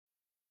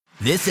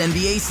This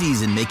NBA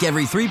season, make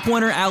every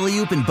three-pointer,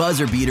 alley-oop, and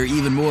buzzer beater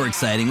even more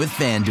exciting with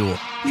FanDuel.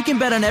 You can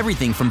bet on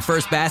everything from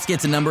first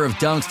basket to number of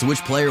dunks to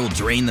which player will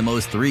drain the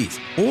most threes.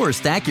 Or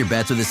stack your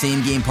bets with a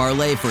same-game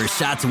parlay for a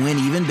shot to win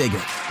even bigger.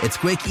 It's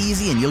quick,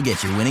 easy, and you'll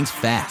get your winnings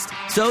fast.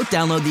 So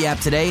download the app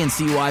today and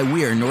see why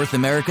we're North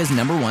America's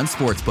 #1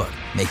 sportsbook.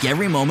 Make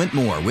every moment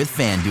more with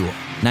FanDuel.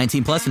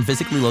 19 plus and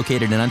physically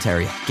located in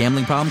Ontario.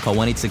 Gambling problem? Call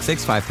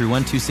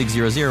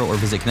 1-866-531-2600 or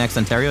visit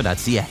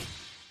connectsontario.ca.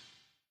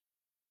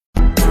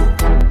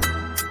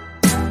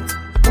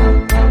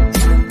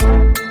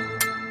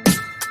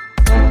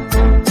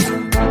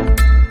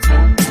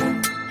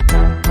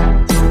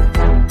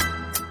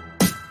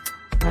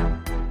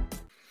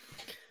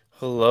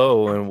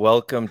 Hello and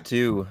welcome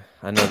to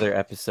another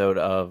episode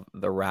of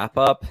The Wrap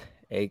Up,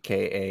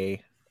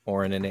 aka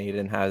Oren and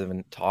Aiden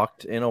haven't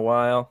talked in a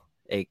while,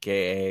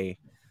 aka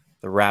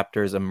the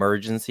Raptors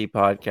Emergency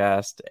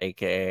Podcast,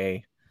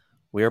 aka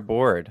We're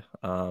Bored.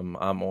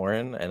 I'm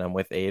Oren and I'm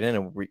with Aiden,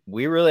 and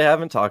we really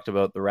haven't talked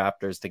about the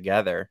Raptors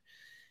together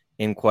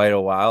in quite a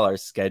while. Our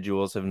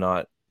schedules have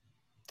not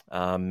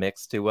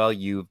mixed too well.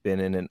 You've been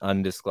in an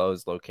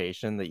undisclosed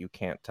location that you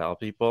can't tell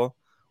people,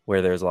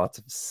 where there's lots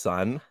of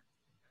sun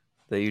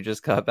that you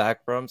just got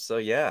back from. So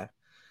yeah,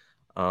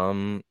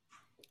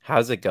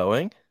 how's it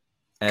going?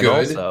 And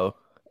good.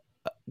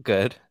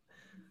 Good.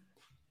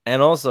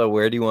 And also,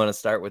 where do you want to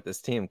start with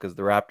this team? Because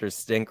the Raptors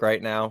stink right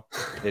now.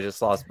 They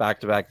just lost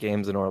back-to-back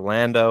games in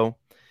Orlando,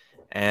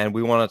 and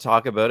we want to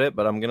talk about it,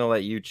 but I'm gonna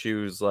let you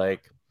choose.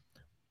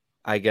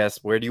 I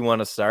guess, where do you want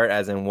to start,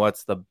 as in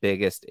what's the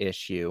biggest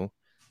issue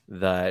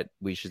that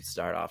we should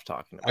start off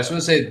talking about? I just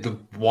want to say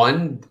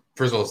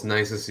first of all, it's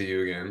nice to see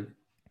you again.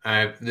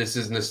 This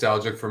is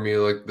nostalgic for me,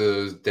 like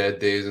those dead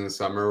days in the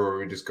summer where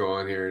we just go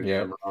on here and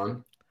hammer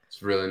on.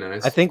 It's really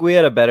nice. I think we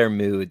had a better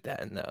mood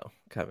then, though,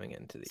 coming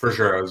into the For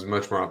sure. I was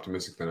much more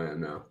optimistic than I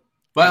am now.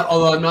 But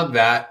although I'm not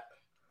that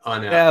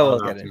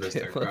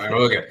optimistic.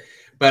 Okay.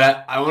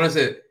 But I want to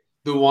say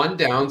the one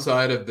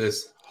downside of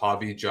this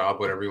hobby job,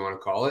 whatever you want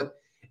to call it,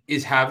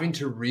 is having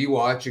to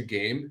rewatch a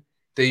game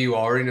that you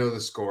already know the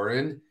score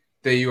in,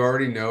 that you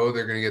already know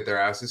they're going to get their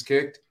asses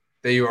kicked,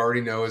 that you already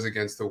know is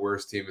against the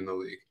worst team in the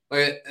league.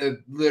 Like,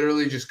 it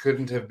literally just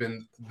couldn't have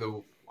been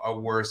a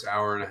worse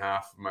hour and a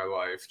half of my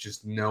life,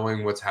 just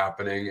knowing what's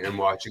happening and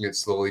watching it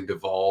slowly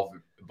devolve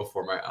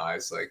before my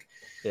eyes.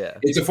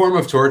 It's a form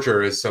of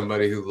torture as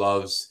somebody who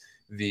loves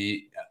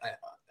the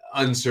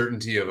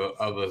uncertainty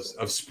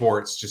of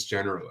sports just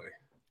generally.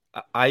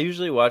 I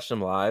usually watch them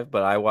live,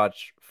 but I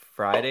watch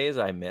Fridays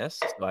I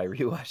missed, so I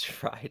rewatched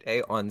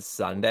Friday on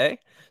Sunday.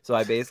 So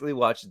I basically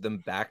watched them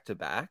back to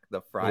back, the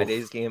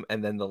Fridays game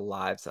and then the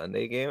live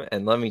Sunday game.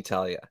 And let me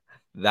tell you,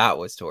 that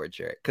was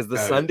torture, because the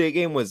Sunday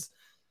game was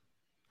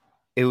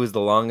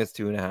the longest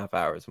 2.5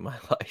 hours of my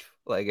life.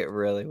 Like, it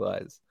really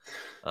was.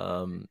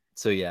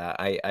 So yeah,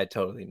 I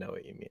totally know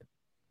what you mean.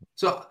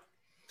 So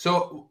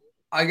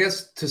I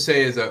guess to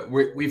say is that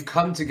we've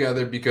come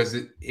together because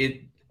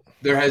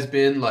there has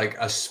been like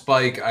a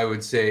spike, I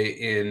would say,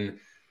 in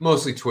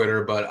mostly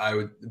Twitter, but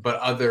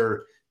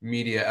other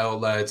media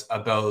outlets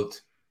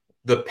about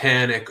the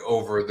panic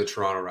over the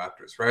Toronto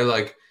Raptors, right?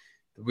 Like,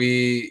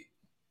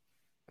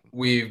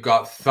 we've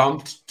got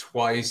thumped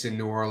twice in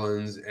New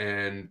Orleans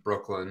and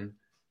Brooklyn,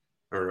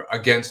 or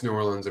against New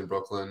Orleans and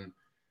Brooklyn,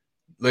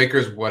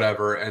 Lakers,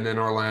 whatever. And then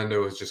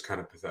Orlando is just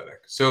kind of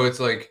pathetic. So it's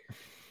like,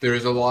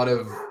 there's a lot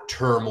of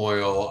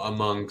turmoil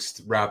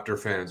amongst Raptor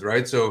fans,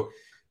 right? So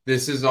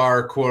this is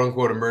our quote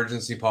unquote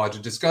emergency pod to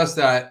discuss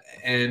that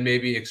and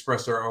maybe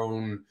express our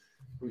own,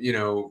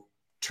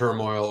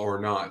 turmoil or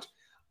not.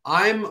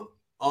 I'm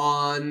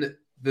on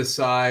the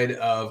side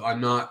of,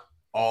 I'm not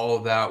all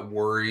that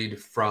worried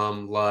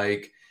from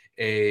like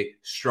a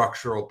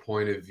structural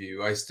point of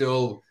view. I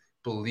still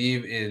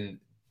believe in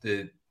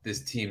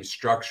this team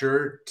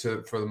structure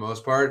for the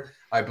most part.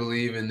 I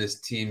believe in this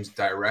team's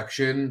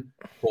direction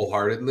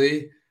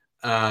wholeheartedly.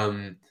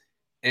 And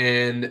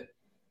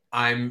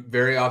I'm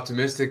very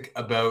optimistic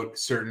about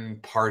certain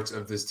parts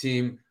of this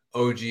team,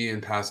 OG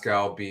and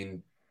Pascal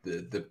being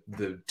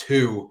the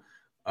two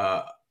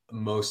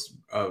most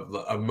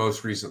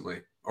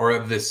recently, or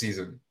of this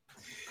season.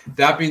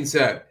 That being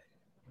said,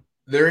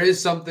 there is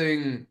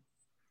something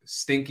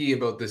stinky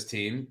about this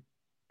team,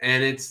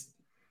 and it's,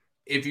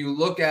 if you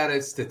look at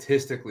it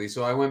statistically.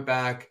 So I went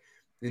back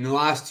in the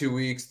last 2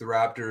 weeks, the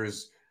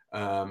Raptors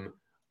are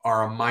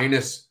a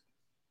minus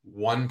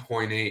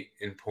 1.8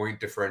 in point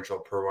differential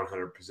per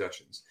 100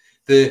 possessions.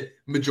 The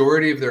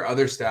majority of their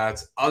other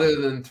stats, other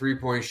than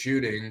 3-point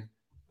shooting,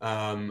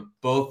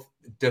 both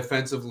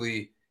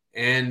defensively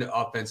and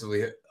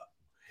offensively,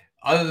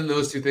 other than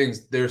those two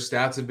things, their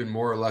stats have been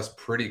more or less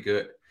pretty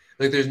good.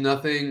 Like, there's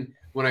nothing,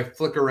 when I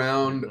flick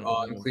around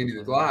on Cleaning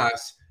the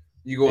Glass,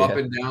 you go up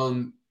and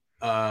down,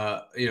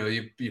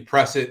 you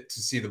press it to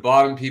see the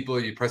bottom people,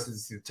 you press it to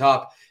see the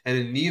top, and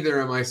in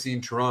neither am I seeing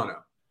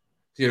Toronto.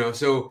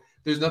 So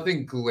there's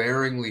nothing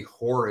glaringly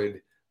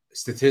horrid,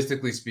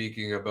 statistically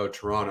speaking, about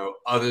Toronto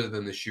other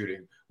than the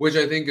shooting, which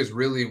I think is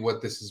really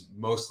what this has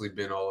mostly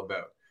been all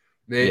about.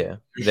 Yeah,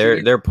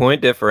 their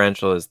point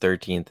differential is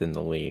 13th in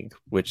the league,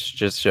 which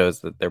just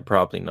shows that they're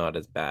probably not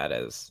as bad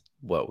as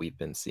what we've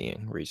been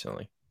seeing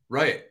recently.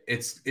 Right.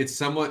 It's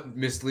somewhat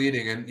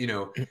misleading, and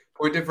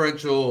point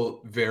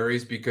differential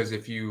varies because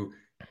if you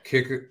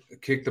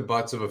kick the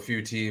butts of a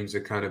few teams,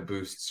 it kind of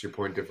boosts your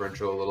point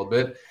differential a little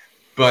bit.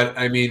 But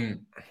I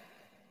mean,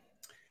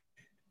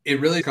 it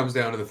really comes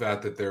down to the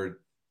fact that they're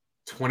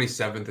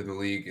 27th in the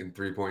league in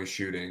 3-point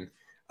shooting,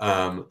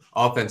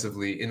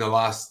 offensively in the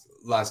last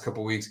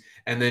couple weeks,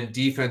 and then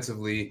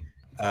defensively,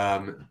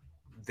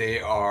 they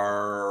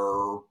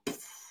are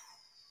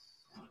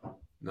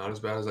not as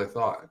bad as I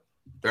thought.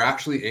 They're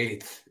actually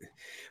 8th,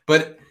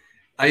 but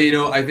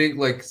I think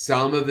like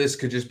some of this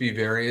could just be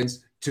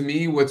variance. To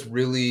me, what's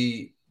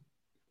really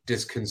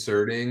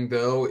disconcerting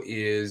though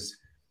is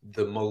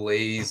the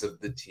malaise of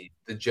the team,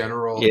 the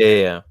general of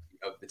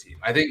the team.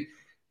 I think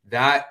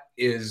that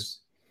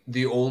is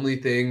the only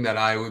thing that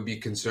I would be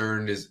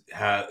concerned is,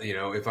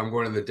 if I'm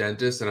going to the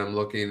dentist and I'm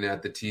looking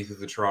at the teeth of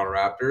the Toronto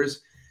Raptors,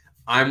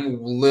 I'm a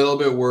little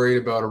bit worried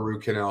about a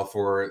root canal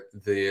for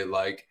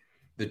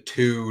the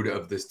tude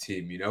of this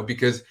team,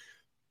 because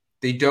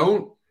they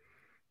don't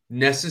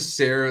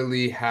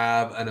necessarily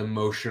have an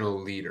emotional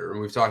leader.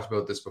 And we've talked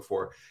about this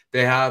before.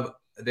 They have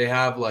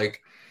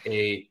like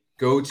a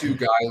go-to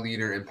guy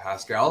leader in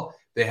Pascal.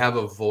 They have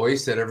a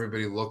voice that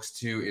everybody looks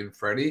to in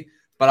Freddie,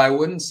 but I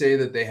wouldn't say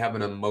that they have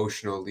an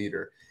emotional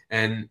leader.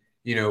 And,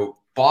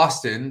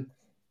 Boston,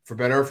 for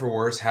better or for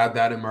worse, had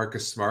that in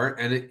Marcus Smart.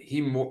 And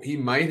he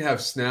might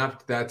have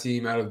snapped that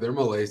team out of their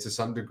malaise to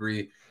some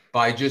degree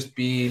by just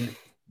being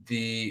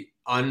the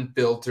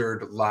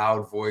unfiltered,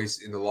 loud voice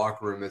in the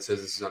locker room that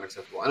says this is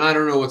unacceptable. And I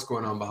don't know what's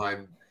going on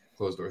behind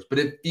closed doors, but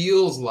it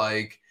feels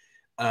like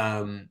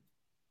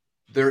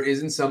there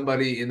isn't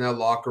somebody in that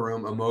locker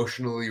room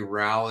emotionally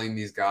rallying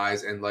these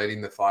guys and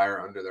lighting the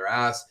fire under their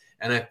ass.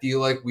 And I feel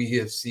like we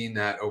have seen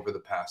that over the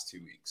past 2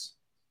 weeks.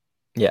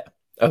 Yeah.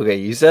 Okay,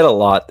 you said a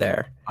lot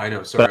there. I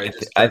know. Sorry.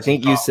 I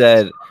think you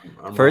said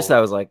first rolling.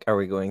 I was like, are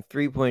we going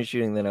 3-point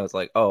shooting? Then I was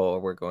like, oh,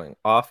 we're going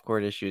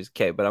off-court issues.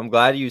 Okay, but I'm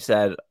glad you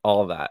said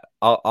all that.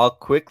 I'll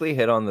quickly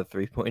hit on the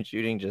 3-point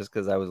shooting just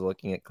because I was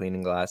looking at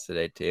Cleaning Glass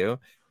today too,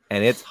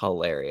 and it's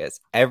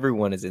hilarious.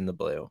 Everyone is in the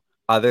blue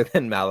other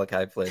than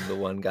Malachi Flynn, the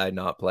one guy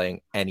not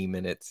playing any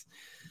minutes,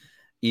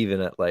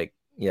 even at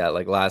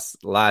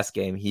last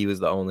game, he was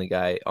the only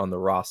guy on the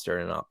roster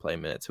to not play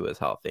minutes who was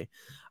healthy.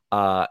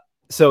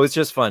 So it's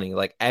just funny.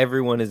 Like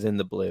everyone is in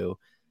the blue.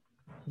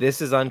 This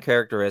is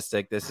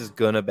uncharacteristic. This is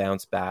gonna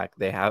bounce back.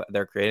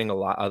 They're creating a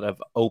lot of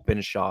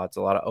open shots,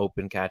 a lot of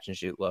open catch and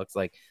shoot looks.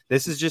 Like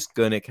this is just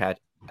gonna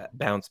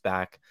bounce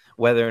back.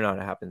 Whether or not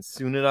it happens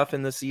soon enough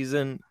in the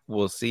season,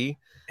 we'll see.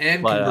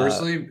 And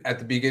conversely, at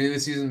the beginning of the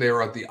season, they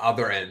were at the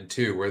other end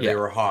too, where they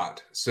were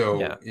hot. So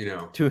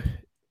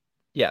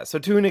So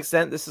to an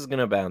extent, this is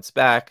gonna bounce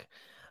back.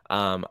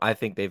 I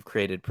think they've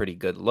created pretty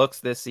good looks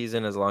this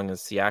season as long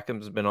as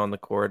Siakam's been on the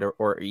court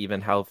or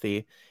even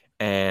healthy.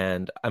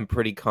 And I'm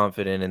pretty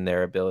confident in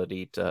their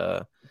ability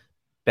to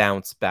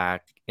bounce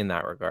back in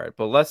that regard.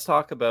 But let's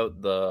talk about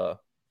the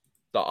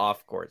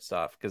off-court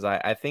stuff because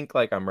I think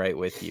like I'm right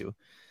with you.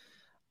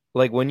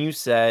 Like when you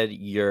said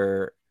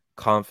you're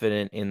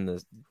confident in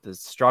the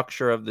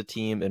structure of the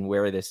team and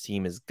where this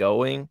team is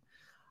going,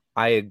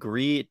 I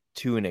agree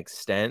to an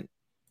extent.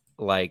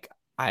 Like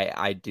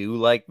I do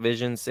like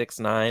Vision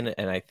 6-9,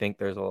 and I think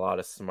there's a lot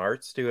of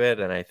smarts to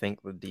it, and I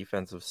think the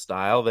defensive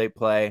style they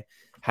play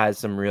has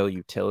some real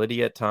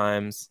utility at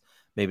times.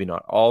 Maybe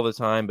not all the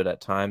time, but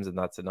at times, and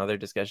that's another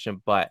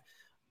discussion. But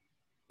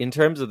in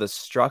terms of the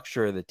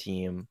structure of the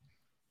team,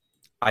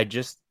 I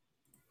just,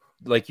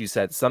 like you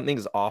said,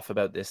 something's off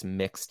about this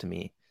mix to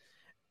me.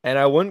 And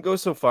I wouldn't go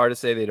so far to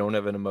say they don't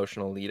have an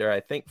emotional leader.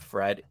 I think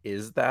Fred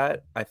is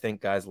that. I think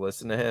guys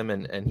listen to him,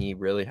 and he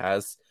really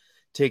has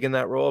taken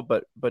that role,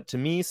 but to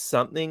me,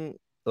 something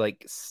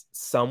like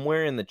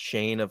somewhere in the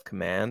chain of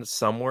command,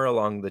 somewhere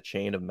along the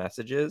chain of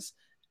messages,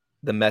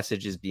 the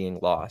message is being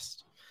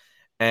lost.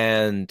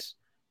 And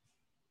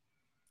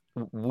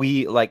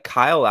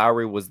Kyle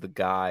Lowry was the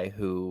guy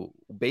who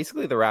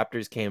basically the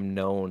Raptors came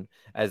known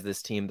as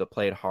this team that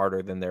played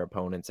harder than their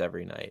opponents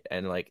every night.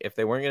 And like if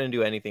they weren't going to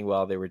do anything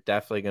well, they were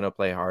definitely going to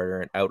play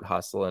harder and out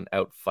hustle and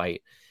out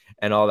fight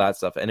and all that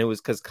stuff. And it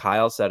was because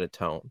Kyle set a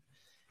tone.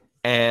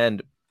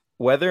 And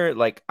whether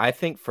I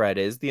think Fred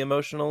is the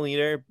emotional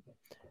leader,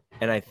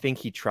 and I think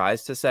he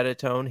tries to set a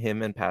tone,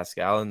 him and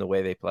Pascal, in the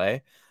way they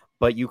play,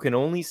 but you can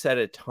only set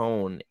a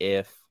tone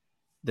if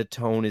the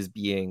tone is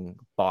being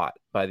bought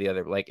by the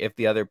other, if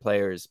the other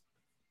players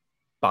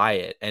buy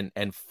it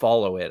and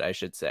follow it, I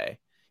should say.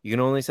 You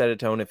can only set a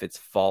tone if it's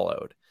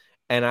followed.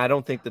 And I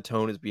don't think the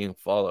tone is being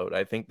followed.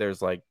 I think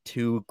there's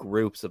two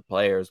groups of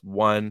players.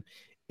 One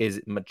is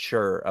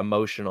mature,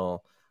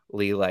 emotional,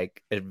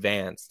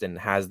 advanced and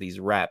has these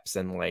reps,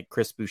 and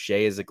Chris Boucher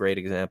is a great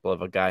example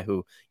of a guy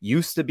who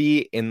used to be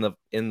in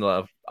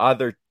the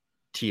other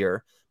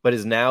tier but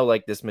is now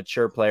this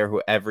mature player who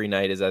every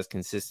night is as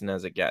consistent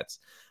as it gets.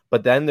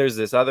 But then there's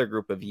this other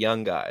group of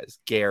young guys,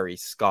 Gary,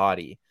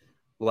 Scotty,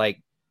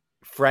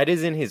 Fred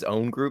is in his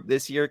own group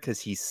this year because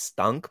he's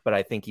stunk, but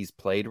I think he's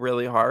played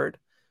really hard.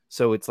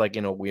 So it's like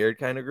in a weird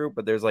kind of group.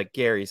 But there's like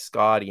Gary,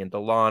 Scotty, and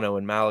Delano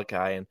and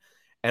Malachi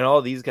and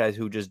all these guys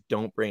who just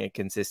don't bring a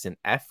consistent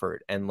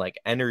effort and like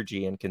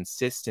energy and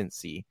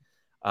consistency,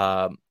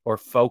 or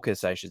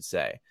focus, I should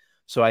say.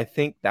 So I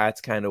think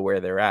that's kind of where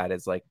they're at.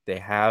 Is like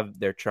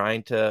they're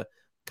trying to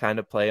kind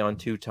of play on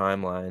two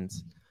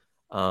timelines.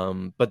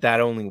 But that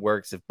only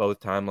works if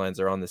both timelines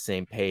are on the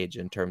same page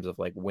in terms of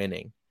like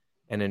winning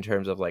and in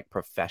terms of like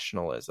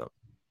professionalism.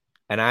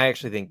 And I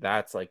actually think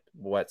that's like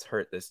what's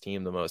hurt this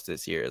team the most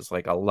this year, is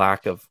like a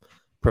lack of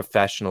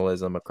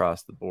professionalism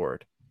across the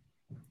board.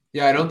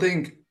 Yeah, I don't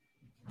think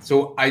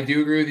so. I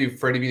do agree with you,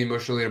 Freddie being the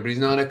emotional leader, but he's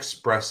not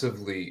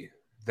expressively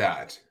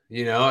that.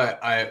 You know,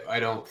 I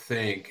don't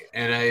think.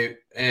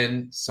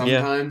 And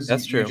sometimes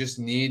that's you true. just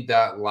need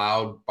that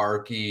loud,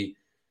 barky,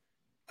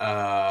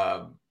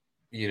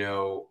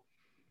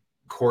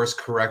 course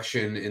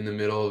correction in the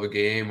middle of a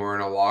game or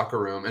in a locker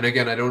room. And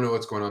again, I don't know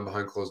what's going on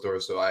behind closed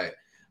doors, so I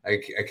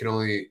can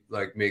only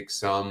like make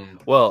some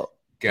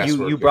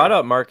guesswork. You brought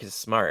up Marcus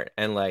Smart,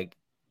 and like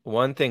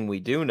one thing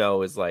we do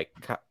know is like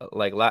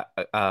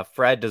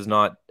Fred does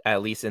not,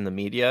 at least in the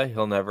media,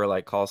 he'll never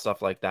like call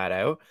stuff like that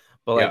out.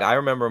 But like I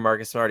remember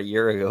Marcus Smart a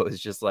year ago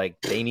is just like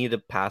they need to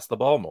pass the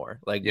ball more.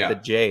 Like the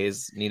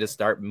Jays need to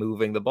start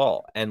moving the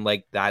ball, and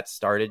like that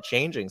started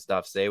changing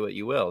stuff. Say what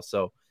you will.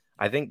 So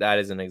I think that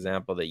is an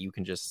example that you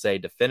can just say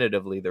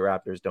definitively the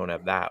Raptors don't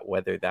have that.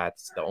 Whether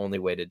that's the only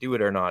way to do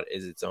it or not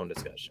is its own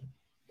discussion.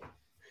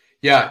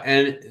 Yeah,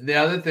 and the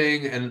other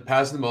thing, and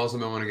passing the ball is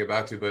something I want to get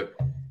back to, but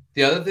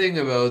the other thing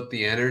about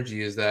the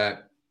energy is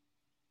that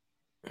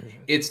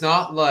it's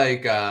not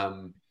like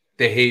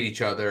they hate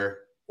each other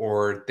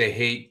or they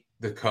hate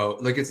the coach.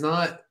 Like it's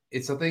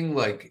nothing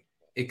like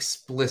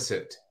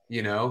explicit,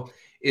 you know?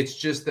 It's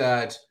just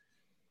that,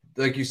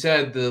 like you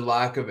said, the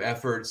lack of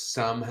effort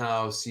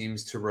somehow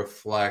seems to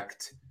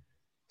reflect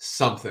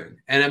something.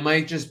 And it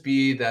might just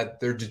be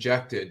that they're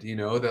dejected, you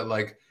know, that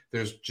like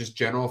there's just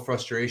general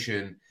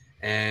frustration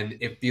and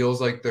it feels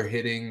like they're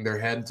hitting their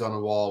heads on a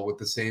wall with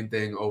the same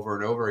thing over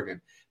and over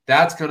again.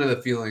 That's kind of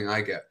the feeling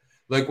I get.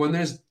 Like when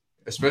there's,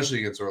 especially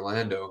against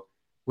Orlando,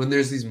 when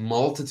there's these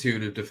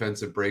multitude of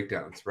defensive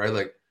breakdowns, right?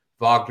 Like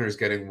Wagner's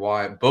getting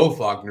wide, both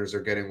Wagners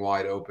are getting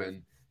wide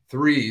open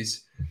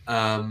threes.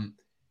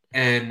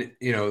 And,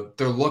 you know,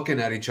 they're looking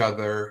at each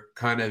other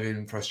kind of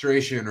in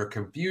frustration or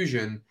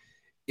confusion.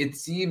 It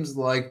seems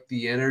like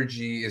the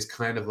energy is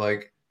kind of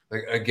like,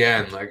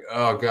 again, like,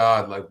 oh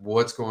God, like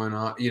what's going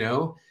on, you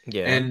know?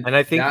 Yeah. And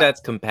I think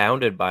that's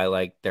compounded by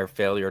like their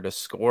failure to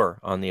score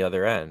on the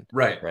other end.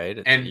 Right.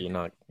 Right. And you're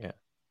not, and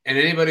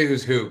anybody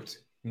who's hooped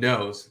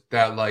knows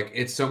that like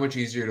it's so much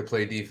easier to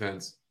play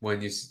defense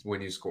when you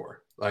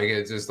score. Like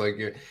it's just like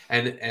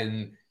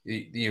and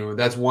you know,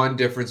 that's one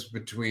difference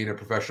between a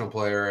professional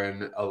player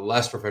and a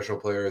less professional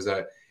player, is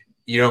that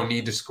you don't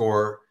need to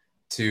score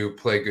to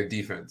play good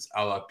defense,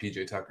 a la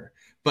PJ Tucker.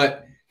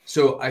 But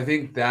so I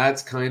think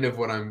that's kind of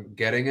what I'm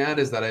getting at,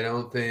 is that I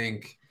don't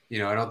think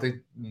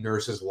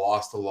Nurse has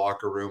lost the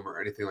locker room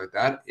or anything like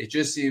that. It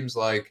just seems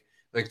like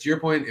to your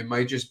point, it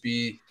might just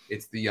be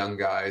it's the young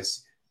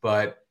guys,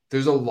 but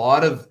there's a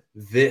lot of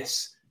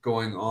this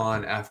going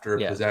on after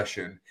a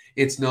possession.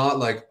 It's not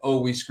like, oh,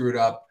 we screwed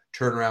up,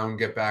 turn around,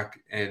 get back,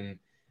 and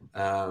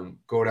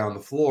go down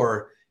the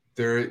floor.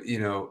 There, you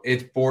know,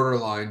 it's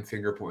borderline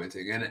finger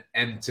pointing,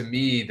 and to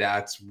me,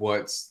 that's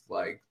what's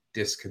like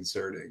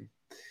disconcerting.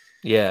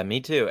 Yeah, me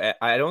too.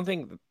 I don't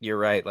think you're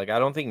right. Like, I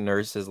don't think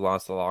Nurse has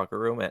lost the locker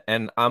room,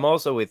 and I'm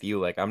also with you.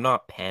 Like, I'm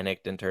not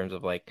panicked in terms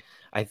of like,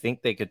 I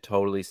think they could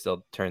totally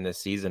still turn this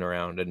season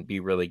around and be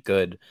really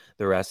good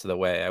the rest of the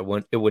way.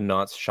 It would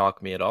not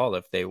shock me at all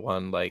if they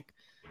won like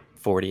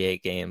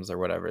 48 games or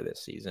whatever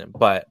this season.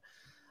 But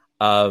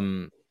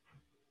I'll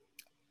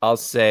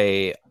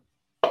say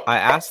I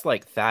asked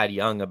like Thad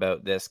Young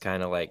about this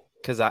kind of like,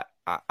 because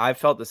I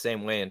felt the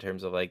same way in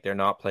terms of like they're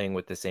not playing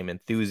with the same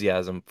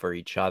enthusiasm for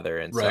each other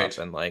and stuff.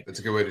 And like, that's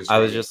a good way to describe I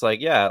was just like,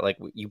 yeah, like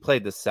you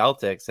played the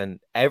Celtics, and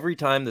every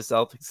time the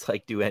Celtics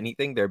like do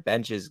anything, their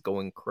bench is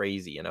going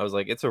crazy. And I was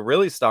like, it's a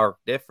really stark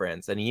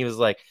difference. And he was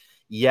like,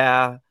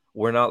 yeah,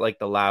 we're not like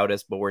the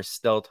loudest, but we're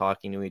still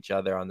talking to each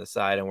other on the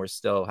side, and we're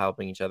still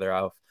helping each other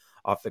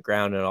off the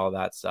ground and all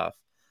that stuff.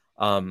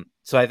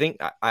 So I think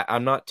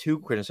I'm not too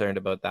concerned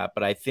about that,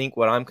 but I think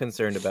what I'm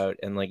concerned about,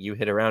 and like you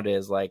hit around it,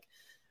 is like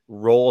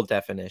role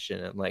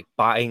definition and like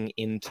buying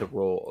into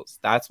roles.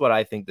 That's what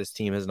I think this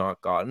team has not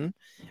gotten.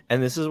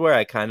 And this is where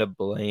I kind of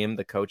blame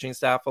the coaching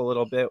staff a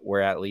little bit,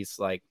 where at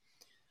least like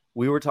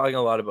we were talking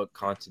a lot about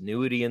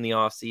continuity in the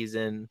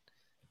offseason,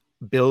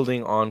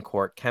 building on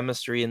court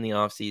chemistry in the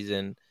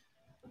offseason.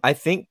 I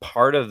think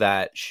part of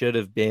that should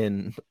have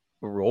been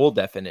role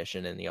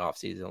definition in the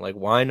offseason. Like,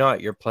 why not?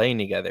 You're playing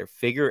together.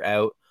 Figure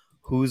out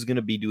who's going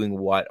to be doing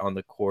what on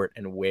the court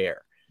and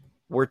where.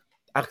 We're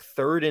a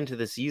third into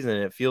the season,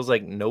 and it feels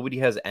like nobody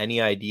has any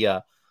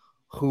idea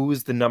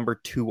who's the number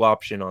 2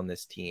 option on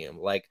this team.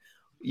 Like,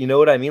 you know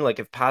what I mean? Like,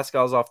 if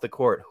Pascal's off the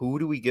court, who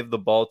do we give the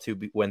ball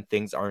to when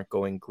things aren't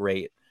going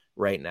great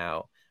right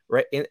now.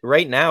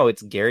 Right now,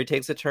 it's Gary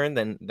takes a turn,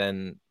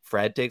 then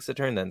Fred takes a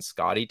turn, then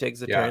Scotty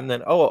takes a turn,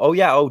 then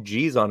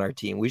OG's on our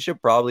team. We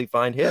should probably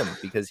find him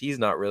because he's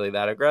not really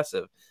that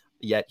aggressive.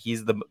 Yet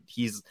he's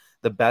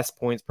the best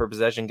points per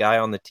possession guy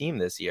on the team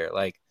this year.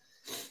 Like,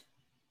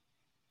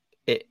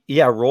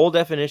 role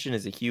definition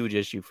is a huge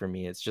issue for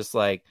me. It's just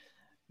like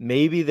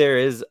maybe there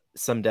is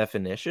some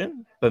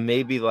definition, but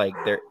maybe like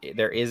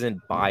there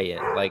isn't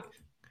buy-in. Like,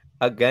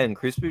 again,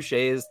 Chris Boucher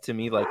is to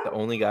me like the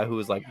only guy who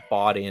is like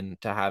bought in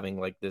to having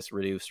like this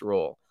reduced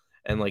role,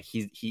 and like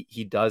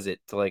he does it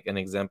to like an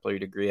exemplary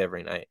degree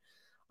every night.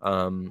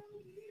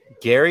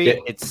 Gary,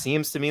 it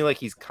seems to me like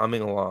he's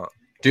coming along.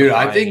 Dude,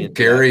 I think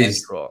Gary,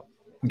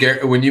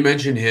 when you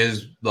mentioned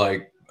his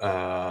like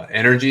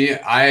energy,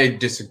 I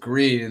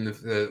disagree. In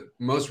the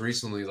most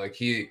recently, like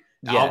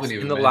Alvin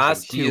even in the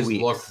last 2 weeks, he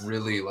looked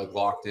really like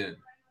locked in.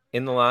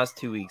 In the last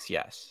 2 weeks,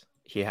 yes,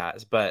 he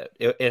has, but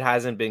it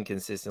hasn't been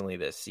consistently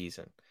this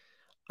season.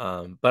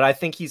 But I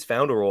think he's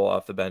found a role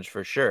off the bench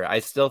for sure. I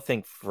still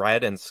think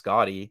Fred and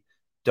Scotty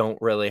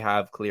don't really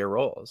have clear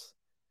roles,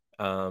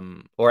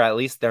 or at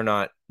least they're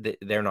not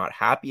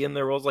happy in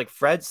their roles. Like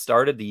Fred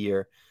started the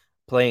year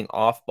playing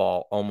off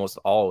ball almost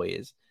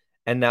always,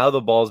 and now the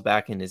ball's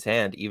back in his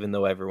hand, even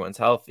though everyone's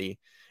healthy.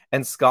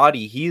 And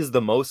Scotty, he's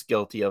the most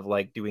guilty of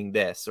like doing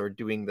this or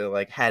doing the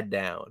like head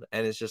down.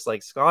 And it's just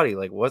like, Scotty,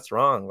 like, what's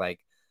wrong? Like,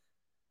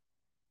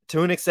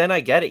 to an extent,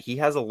 I get it. He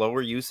has a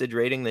lower usage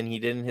rating than he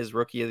did in his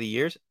rookie of the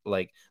year.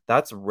 Like,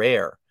 that's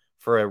rare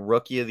for a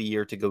rookie of the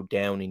year to go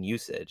down in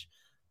usage.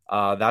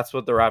 That's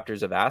what the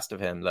Raptors have asked of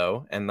him,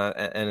 though. And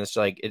it's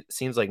like, it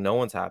seems like no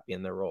one's happy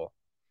in their role.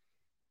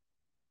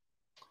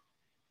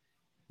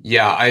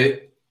 Yeah,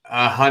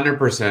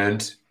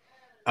 100%.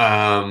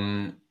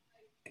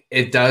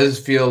 It does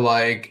feel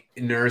like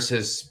Nurse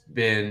has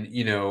been,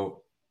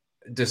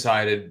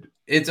 decided.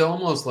 It's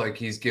almost like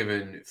he's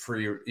given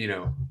free,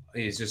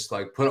 he's just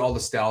like put all the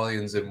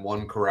stallions in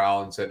one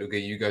corral and said, okay,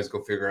 you guys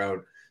go figure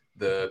out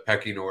the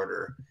pecking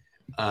order.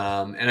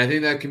 And I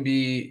think that can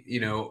be,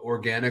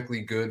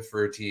 organically good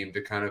for a team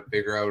to kind of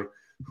figure out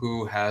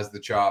who has the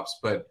chops.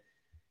 But,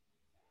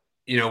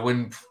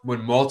 when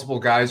multiple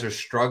guys are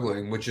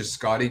struggling, which is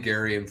Scotty,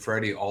 Gary, and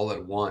Freddie all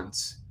at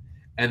once,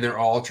 and they're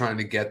all trying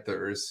to get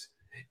theirs,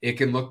 it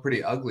can look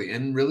pretty ugly.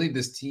 And really,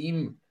 this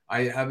team,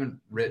 I haven't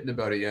written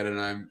about it yet,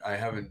 and I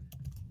haven't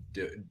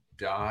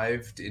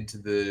dived into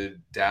the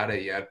data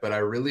yet, but I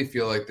really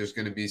feel like there's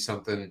going to be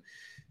something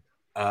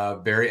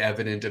very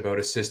evident about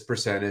assist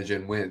percentage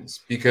and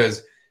wins,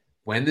 because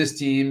when this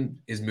team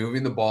is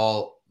moving the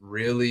ball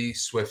really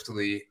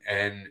swiftly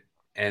and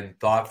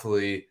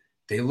thoughtfully,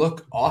 they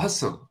look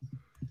awesome.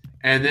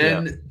 And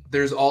then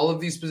there's all of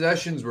these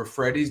possessions where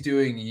Freddie's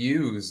doing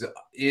U's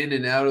in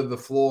and out of the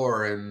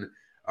floor and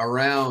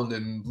around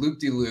and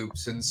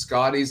loop-de-loops, and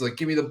Scotty's like,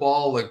 give me the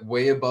ball like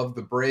way above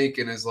the break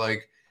and is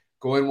like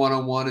going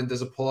one-on-one and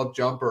does a pull-up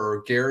jumper.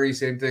 Or Gary,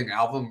 same thing.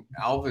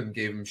 Alvin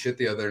gave him shit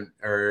the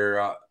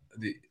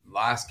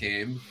last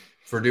game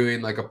for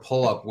doing like a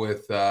pull-up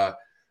with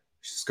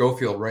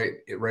Schofield right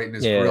in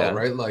his grill,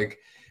 right? Like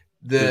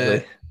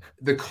the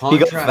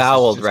contrast. He got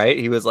fouled, right?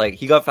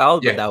 He got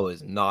fouled, but that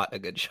was not a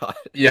good shot.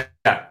 Yeah.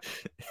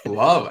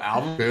 Love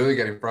Alvin clearly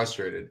getting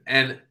frustrated.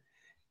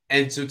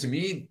 And so to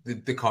me,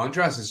 the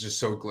contrast is just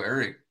so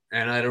glaring.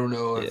 And I don't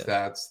know if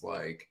that's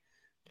like,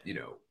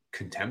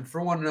 contempt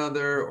for one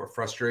another or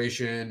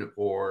frustration,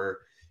 or,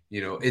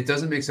 it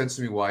doesn't make sense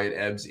to me why it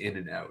ebbs in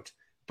and out.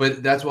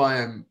 But that's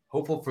why I'm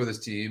hopeful for this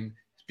team,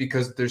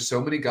 because there's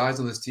so many guys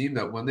on this team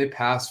that when they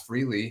pass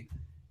freely,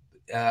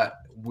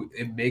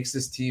 it makes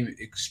this team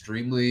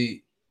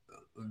extremely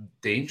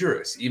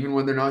dangerous, even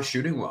when they're not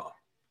shooting well.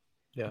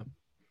 Yeah.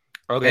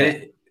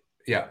 Okay.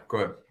 Go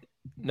ahead.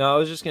 No, I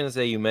was just going to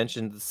say, you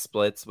mentioned the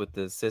splits with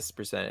the assist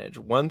percentage.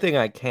 One thing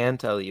I can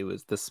tell you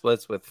is the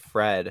splits with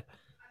Fred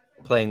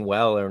playing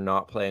well or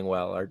not playing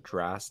well are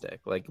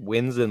drastic. Like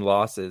wins and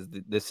losses,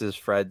 this is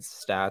Fred's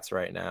stats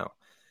right now.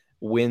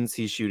 Wins,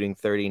 he's shooting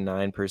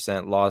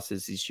 39%.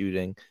 Losses, he's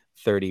shooting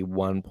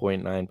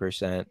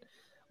 31.9%.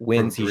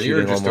 Wins, he's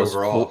shooting almost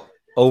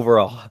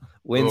overall.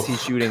 Wins,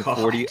 he's shooting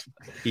 40.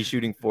 He's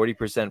shooting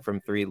 40% from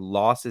three.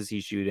 Losses,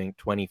 he's shooting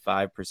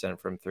 25%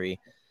 from three.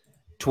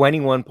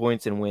 21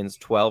 points in wins,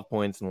 12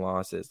 points in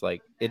losses.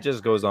 Like it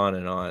just goes on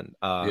and on.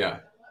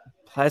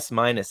 Plus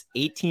minus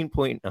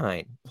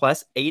 18.9,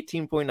 plus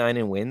 18.9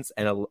 in wins,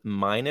 and a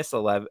minus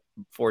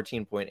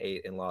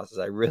 14.8 in losses.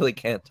 I really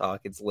can't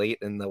talk. It's late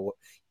in the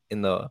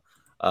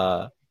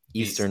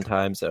Eastern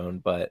time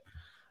zone, but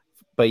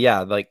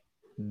yeah, like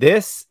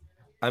this.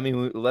 I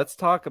mean, let's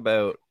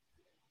go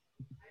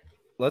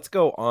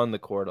on the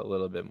court a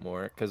little bit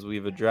more, because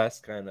we've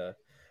addressed kind of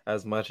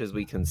as much as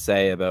we can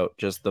say about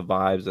just the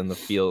vibes and the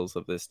feels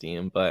of this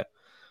team. But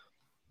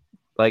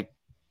like,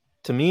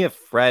 to me, if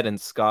Fred and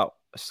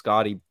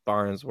Scotty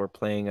Barnes were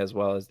playing as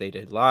well as they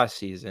did last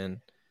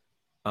season,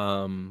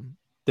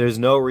 there's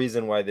no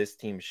reason why this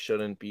team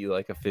shouldn't be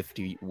like a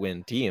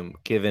 50-win team,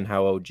 given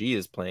how OG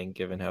is playing,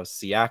 given how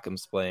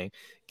Siakam's playing,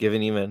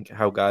 given even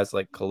how guys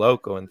like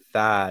Koloko and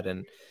Thad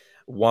and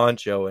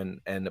Juancho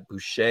and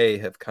Boucher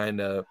have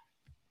kind of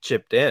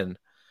chipped in.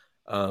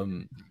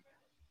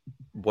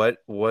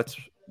 What's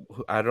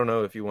I don't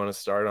know if you want to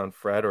start on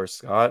Fred or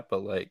Scott,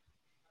 but like,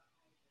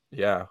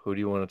 yeah, who do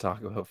you want to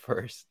talk about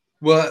first?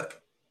 Well,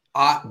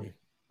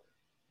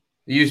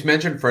 you just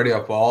mentioned Freddie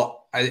off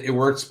ball. It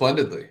worked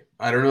splendidly.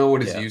 I don't know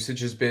what his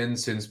usage has been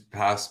since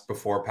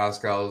before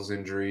Pascal's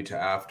injury to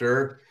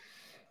after.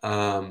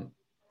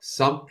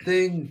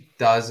 Something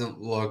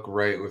doesn't look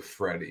right with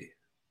Freddie.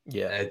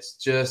 Yeah, it's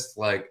just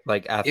like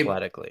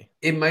athletically.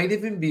 It might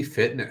even be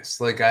fitness.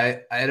 Like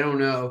I don't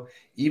know.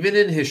 Even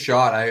in his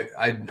shot,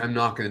 I'm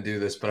not going to do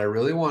this, but I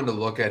really wanted to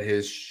look at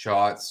his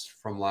shots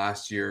from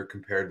last year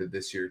compared to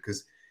this year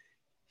because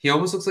he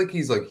almost looks like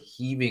he's like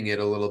heaving it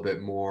a little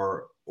bit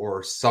more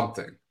or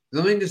something.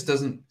 Something just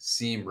doesn't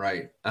seem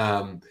right.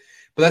 But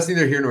that's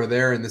neither here nor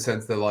there in the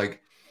sense that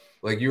like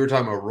you were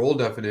talking about role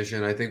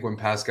definition. I think when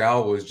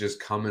Pascal was just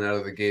coming out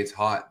of the gates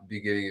hot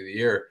beginning of the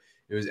year,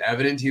 it was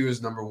evident he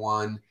was number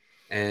one,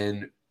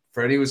 and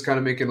Freddie was kind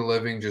of making a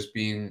living just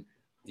being,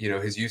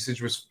 his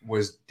usage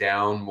was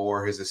down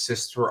more, his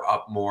assists were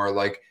up more.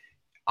 Like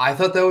I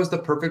thought that was the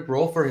perfect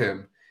role for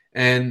him.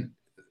 And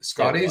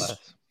Scotty's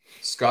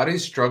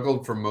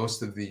struggled for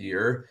most of the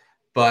year,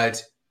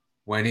 but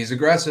when he's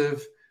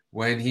aggressive,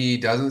 when he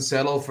doesn't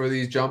settle for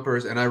these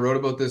jumpers, and I wrote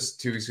about this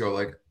 2 weeks ago,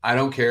 like I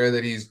don't care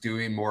that he's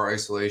doing more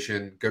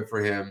isolation. Good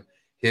for him.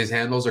 His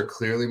handles are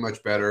clearly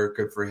much better.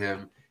 Good for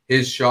him.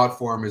 His shot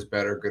form is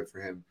better. Good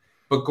for him.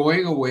 But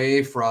going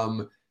away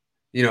from,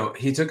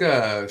 he took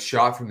a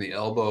shot from the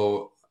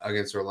elbow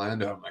against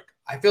Orlando. I'm like,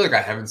 I feel like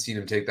I haven't seen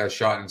him take that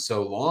shot in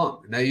so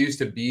long. And that used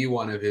to be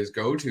one of his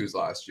go-tos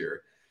last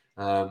year.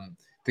 The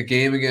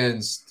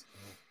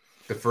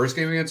first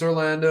game against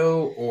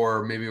Orlando,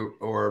 or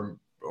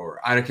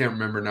I can't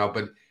remember now,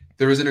 but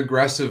there was an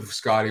aggressive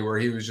Scotty where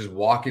he was just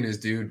walking his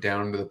dude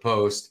down to the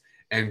post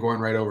and going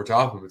right over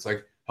top of him. It's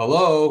like,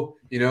 hello,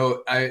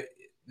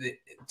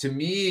 to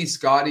me,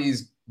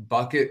 Scotty's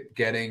bucket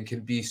getting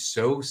can be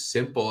so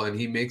simple, and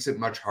he makes it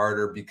much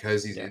harder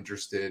because he's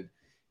interested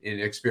in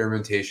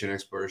experimentation,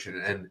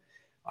 exploration, and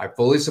I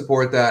fully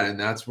support that, and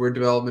that's where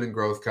development and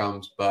growth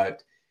comes.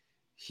 But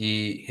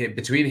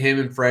between him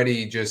and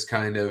Freddie, just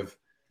kind of,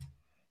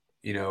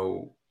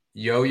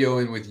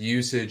 yo-yoing with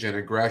usage and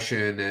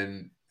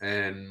aggression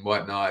and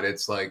whatnot.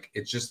 It's like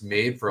it's just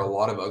made for a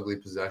lot of ugly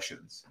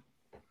possessions.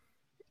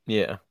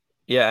 Yeah.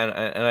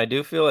 Yeah, and I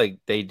do feel like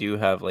they do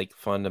have like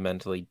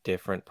fundamentally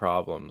different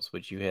problems,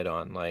 which you hit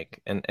on.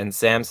 Like, and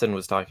Samson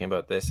was talking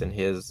about this in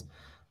his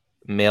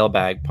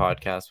mailbag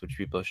podcast, which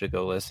people should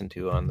go listen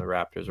to on the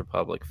Raptors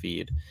Republic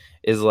feed.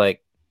 Is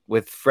like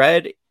with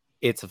Fred,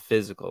 it's a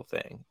physical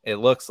thing. It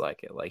looks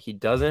like it. Like he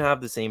doesn't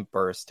have the same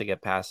burst to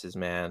get past his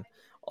man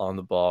on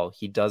the ball.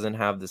 He doesn't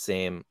have the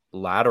same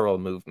lateral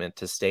movement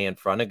to stay in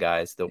front of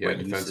guys that we're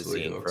used to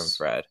seeing from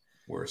Fred.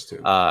 Worse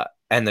too.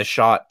 And the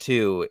shot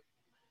too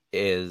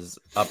is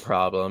a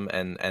problem,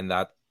 and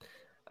that,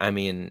 I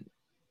mean,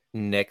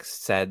 Nick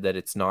said that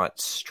it's not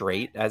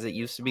straight as it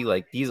used to be.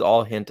 Like these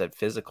all hint at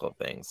physical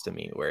things to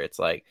me, where it's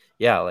like,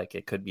 yeah, like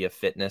it could be a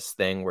fitness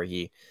thing where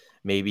he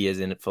maybe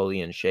isn't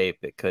fully in shape.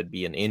 It could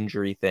be an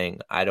injury thing.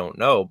 I don't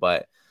know,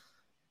 but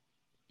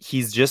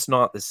he's just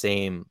not the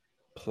same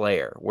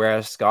player.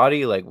 Whereas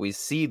Scotty, like we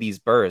see these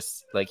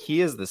bursts, like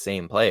he is the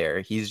same player.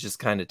 He's just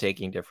kind of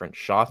taking different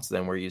shots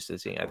than we're used to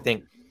seeing. I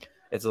think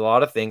it's a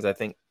lot of things. I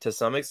think to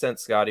some extent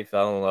Scotty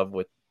fell in love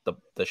with the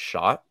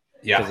shot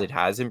because it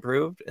has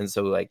improved, and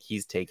so like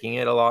he's taking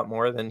it a lot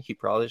more than he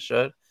probably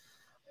should.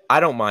 I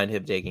don't mind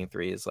him taking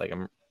threes. Like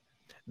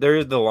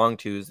there's the long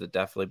twos that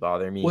definitely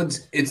bother me. Well,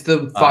 it's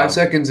the 5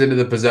 seconds into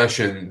the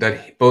possession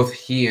that both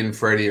he and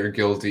Freddie are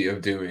guilty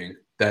of doing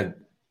that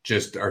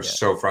just are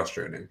so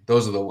frustrating.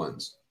 Those are the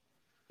ones.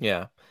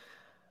 Yeah.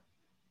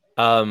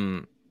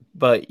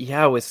 But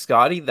yeah, with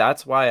Scotty,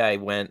 that's why I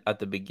went at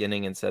the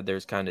beginning and said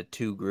there's kind of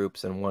two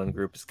groups, and one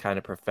group is kind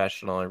of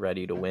professional and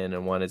ready to win,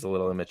 and one is a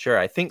little immature.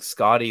 I think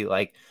Scotty,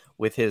 like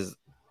with his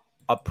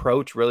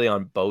approach really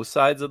on both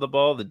sides of the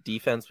ball, the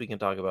defense we can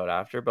talk about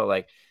after, but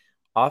like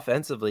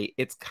offensively,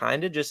 it's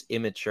kind of just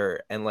immature.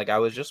 And like I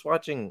was just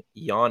watching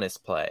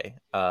Giannis play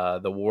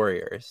the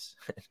Warriors,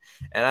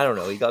 and I don't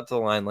know, he got to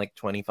the line like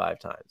 25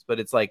 times, but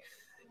it's like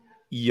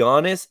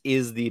Giannis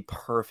is the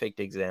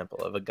perfect example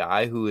of a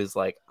guy who is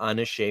like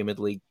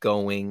unashamedly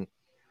driving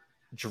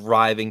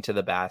to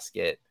the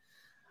basket,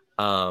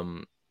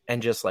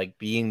 and just like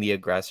being the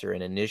aggressor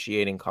and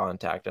initiating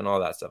contact and all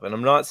that stuff. And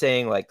I'm not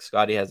saying like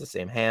Scotty has the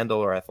same handle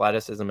or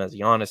athleticism as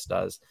Giannis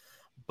does,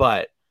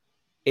 but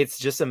it's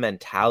just a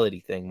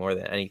mentality thing more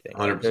than anything.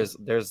 Like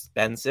there's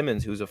Ben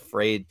Simmons who's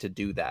afraid to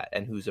do that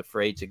and who's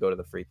afraid to go to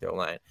the free throw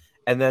line.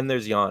 And then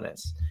there's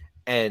Giannis,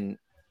 and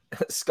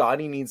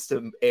Scotty needs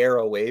to err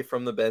away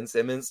from the Ben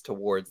Simmons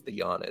towards the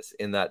Giannis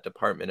in that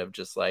department of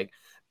just like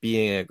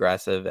being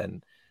aggressive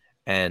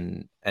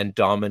and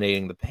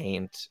dominating the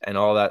paint and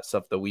all that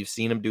stuff that we've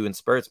seen him do in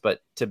spurts. But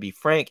to be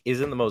frank,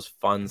 isn't the most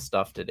fun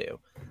stuff to do.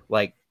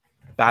 Like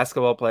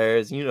basketball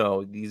players,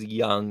 these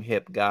young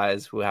hip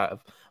guys who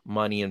have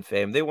money and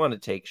fame, they want to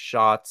take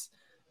shots.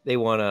 they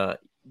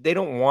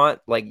don't want,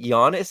 like,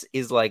 Giannis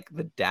is like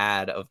the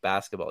dad of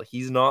basketball.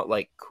 He's not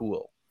like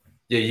cool.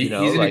 Yeah, you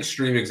know, he's an like,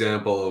 extreme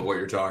example of what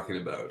you're talking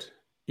about.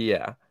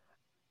 Yeah.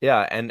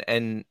 Yeah,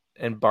 and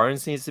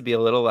Barnes needs to be a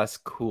little less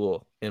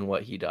cool in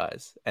what he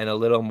does and a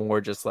little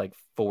more just like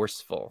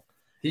forceful.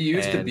 He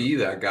used to And be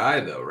that guy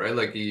though, right?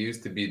 Like he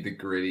used to be the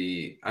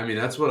gritty. I mean,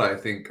 that's what I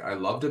think I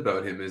loved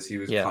about him is he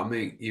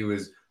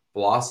was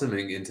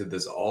blossoming into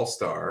this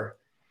all-star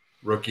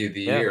rookie of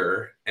the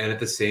year and at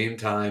the same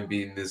time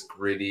being this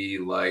gritty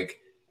like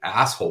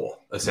asshole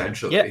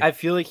essentially. Yeah, I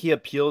feel like he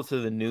appealed to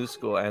the new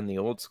school and the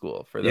old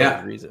school for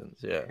those reasons.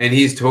 Yeah. And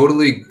he's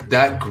totally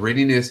that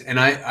grittiness, and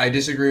I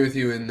disagree with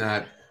you in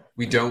that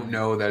we don't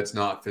know that it's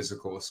not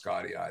physical with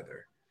Scotty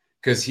either.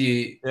 Because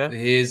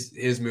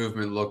his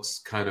movement looks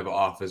kind of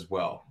off as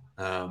well.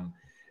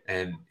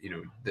 And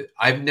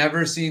I've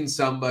never seen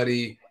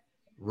somebody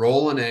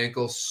roll an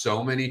ankle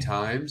so many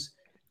times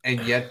and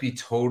yet be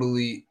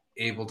totally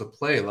able to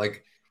play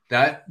like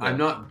that. Yeah. I'm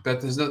not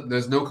that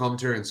there's no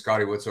commentary on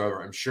Scotty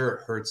whatsoever. I'm sure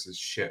it hurts his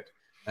shit.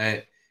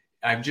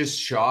 I'm just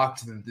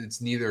shocked that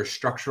it's neither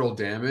structural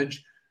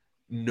damage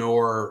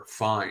nor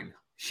fine.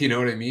 You know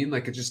what I mean?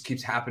 Like it just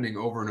keeps happening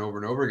over and over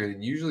and over again.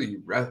 And usually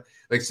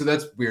so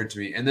that's weird to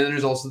me. And then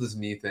there's also this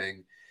knee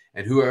thing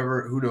and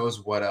who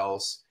knows what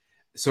else.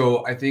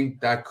 So I think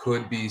that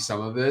could be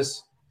some of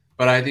this,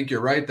 but I think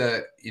you're right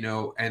that,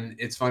 and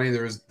it's funny.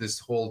 There was this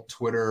whole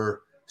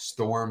Twitter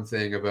storm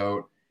thing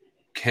about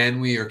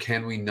can we or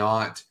can we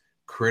not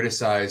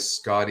criticize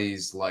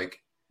Scotty's like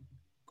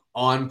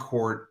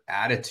on-court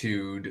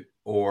attitude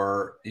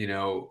or,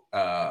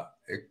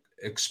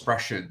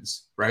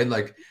 expressions, right?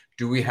 Like,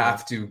 do we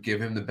have to give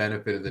him the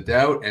benefit of the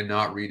doubt and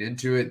not read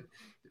into it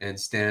and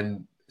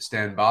stand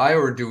by,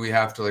 or do we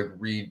have to like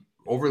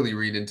overly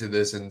read into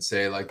this and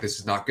say like this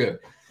is not good?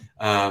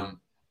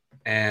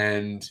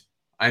 And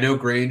I know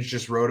Grange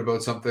just wrote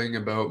about something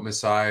about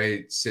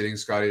Masai sitting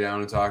Scotty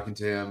down and talking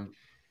to him.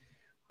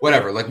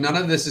 Whatever, like none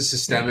of this is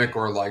systemic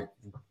or like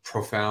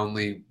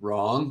profoundly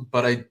wrong,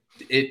 but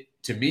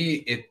to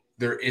me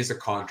there is a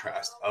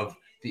contrast of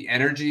the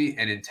energy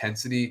and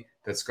intensity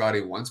that Scotty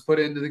once put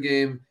into the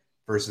game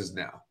versus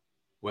now,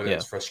 whether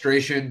it's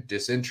frustration,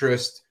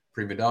 disinterest,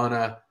 prima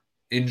donna,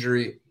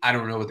 injury. I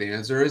don't know what the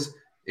answer is.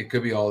 It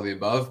could be all of the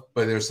above,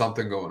 but there's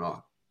something going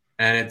on,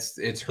 and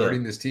it's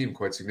hurting this team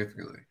quite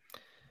significantly.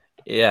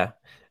 Yeah,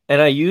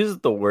 and I use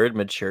the word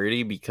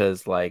maturity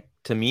because, like,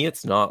 to me,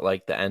 it's not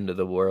like the end of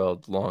the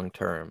world long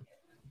term.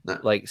 No.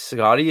 Like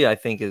Scotty, I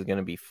think is going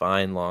to be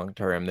fine long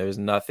term. There's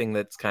nothing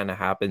that's kind of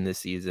happened this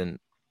season,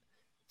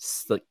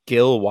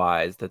 skill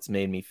wise, that's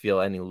made me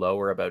feel any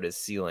lower about his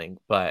ceiling,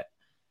 but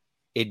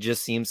it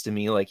just seems to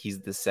me like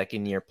he's the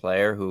second year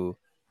player who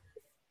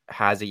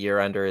has a year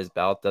under his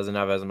belt, doesn't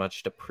have as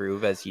much to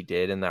prove as he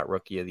did in that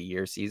rookie of the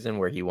year season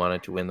where he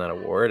wanted to win that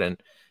award,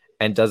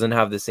 and doesn't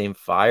have the same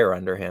fire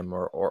under him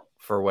or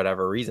for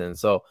whatever reason.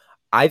 So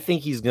I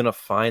think he's going to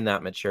find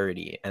that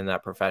maturity and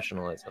that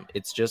professionalism.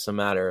 It's just a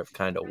matter of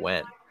kind of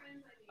when.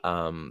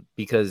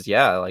 Because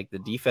like the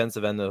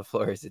defensive end of the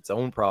floor is its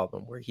own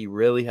problem where he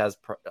really has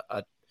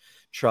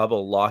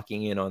trouble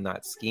locking in on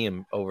that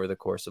scheme over the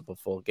course of a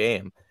full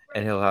game,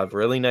 and he'll have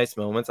really nice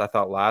moments. I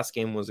thought last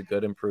game was a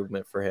good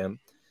improvement for him.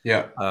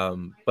 Yeah.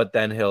 But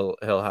then he'll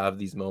have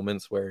these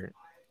moments where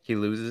he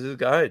loses his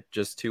guy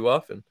just too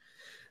often.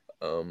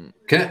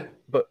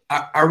 But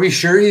are we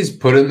sure he's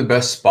put in the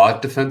best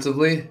spot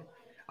defensively?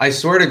 I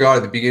swear to God,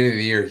 at the beginning of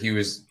the year, he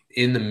was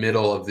in the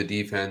middle of the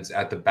defense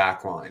at the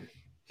back line.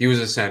 He was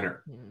a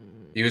center.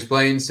 He was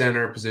playing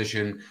center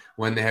position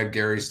when they had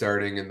Gary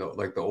starting in the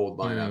old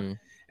lineup.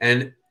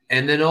 And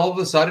then all of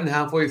a sudden,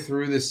 halfway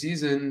through the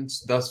season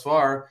thus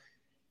far,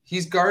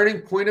 he's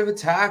guarding point of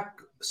attack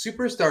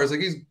superstars.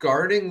 Like he's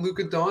guarding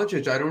Luka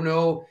Doncic. I don't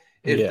know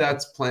if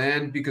that's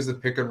planned because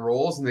of pick and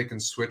rolls and they can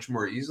switch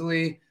more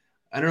easily.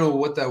 I don't know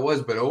what that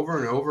was, but over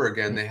and over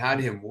again, they had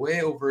him way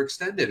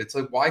overextended. It's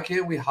like, why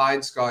can't we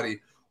hide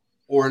Scotty,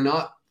 or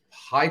not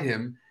hide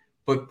him,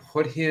 but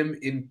put him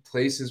in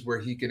places where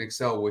he can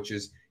excel, which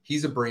is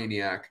he's a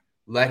brainiac.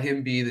 Let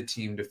him be the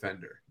team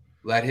defender.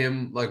 Let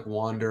him like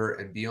wander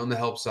and be on the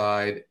help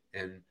side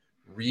and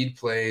read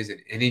plays.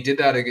 And he did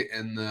that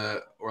in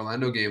the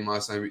Orlando game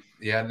last night.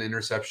 He had an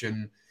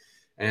interception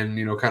and,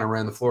 kind of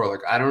ran the floor.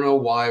 Like, I don't know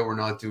why we're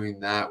not doing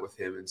that with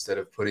him instead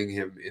of putting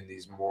him in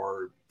these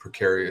more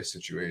precarious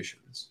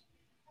situations.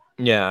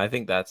 Yeah, I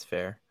think that's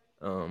fair.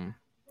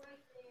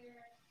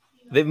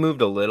 They've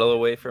moved a little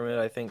away from it,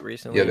 I think,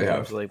 recently. Yeah, they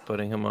have. Like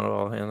putting him on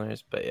ball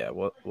handlers, but yeah,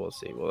 we'll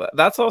see. Well,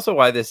 that's also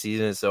why this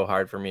season is so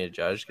hard for me to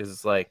judge, because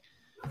it's like,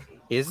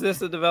 is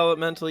this a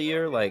developmental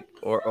year? Like,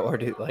 or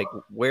do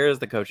where is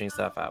the coaching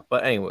staff at?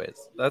 But anyways,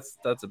 that's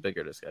a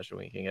bigger discussion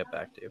we can get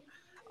back to.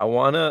 I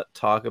want to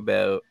talk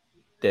about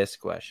this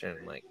question,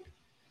 like,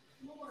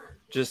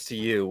 just to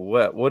you,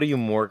 what are you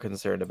more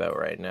concerned about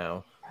right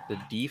now? The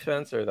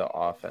defense or the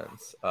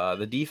offense?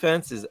 The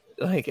defense is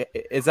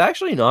it's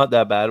actually not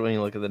that bad when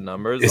you look at the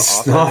numbers.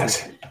 It's the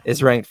offense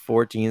is ranked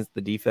 14th.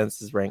 The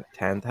defense is ranked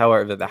 10th.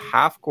 However, the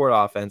half court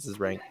offense is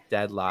ranked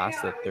dead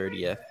last at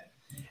 30th.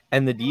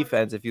 And the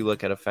defense, if you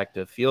look at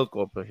effective field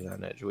goal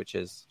percentage, which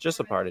is just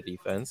a part of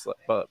defense,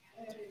 but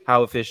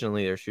how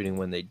efficiently they're shooting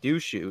when they do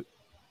shoot,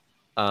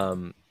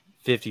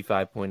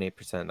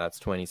 55.8%. That's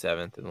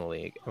 27th in the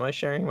league. Am I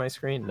sharing my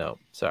screen? No,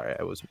 sorry,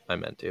 I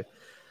meant to.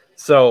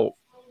 So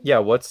yeah,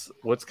 what's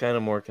kind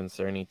of more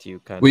concerning to you,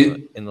 kind of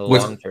in the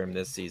long term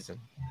this season?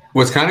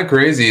 What's kind of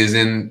crazy is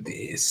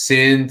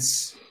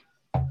since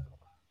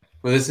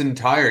this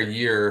entire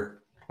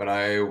year, but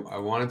I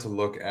wanted to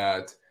look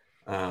at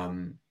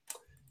the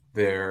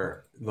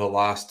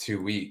last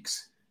 2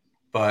 weeks,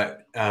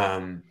 but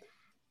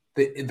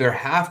their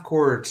half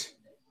court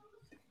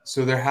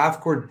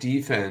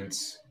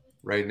defense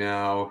right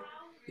now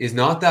is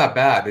not that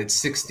bad. It's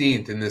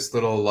 16th in this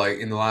little, like,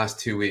 in the last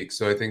 2 weeks.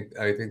 So I think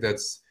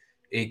that's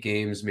 8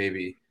 games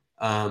maybe.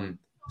 So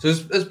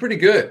that's pretty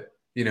good.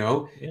 You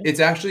know, It's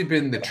actually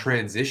been the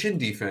transition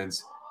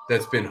defense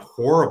that's been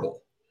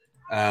horrible.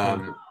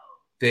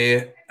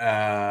 They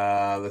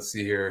let's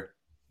see here.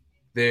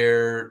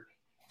 They're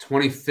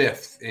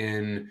 25th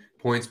in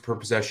points per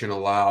possession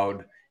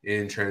allowed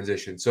in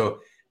transition. So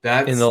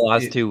that's in the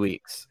last 2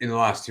 weeks. In the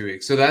last 2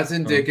 weeks. So that's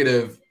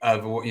indicative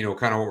of, you know,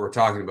 kind of what we're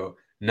talking about.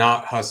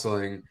 Not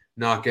hustling,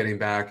 not getting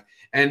back.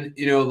 And,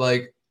 you know,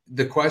 like,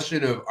 the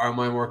question of, am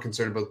I more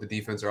concerned about the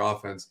defense or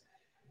offense?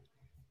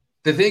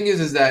 The thing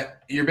is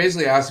that you're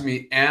basically asking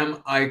me,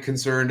 am I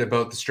concerned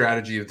about the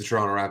strategy of the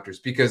Toronto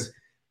Raptors? Because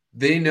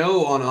they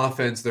know on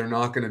offense they're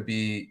not going to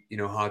be, you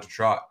know, hot to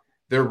trot.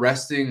 They're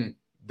resting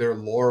their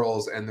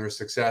laurels and their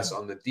success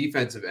on the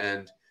defensive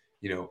end,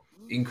 you know,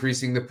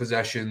 increasing the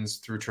possessions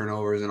through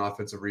turnovers and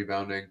offensive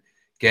rebounding,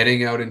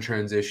 getting out in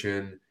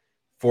transition,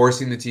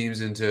 forcing the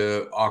teams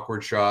into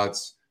awkward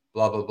shots,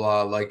 blah, blah,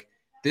 blah. Like,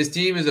 this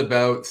team is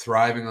about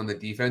thriving on the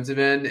defensive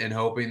end and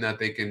hoping that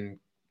they can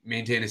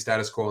maintain a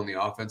status quo on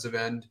the offensive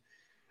end.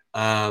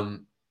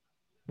 And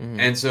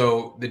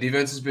so the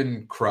defense has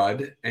been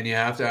crud, and you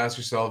have to ask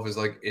yourself,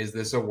 is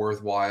this a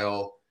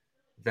worthwhile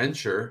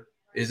venture?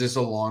 Is this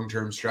a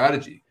long-term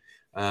strategy?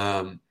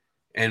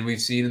 And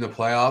we've seen in the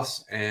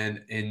playoffs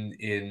and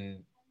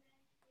in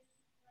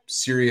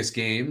serious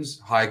games,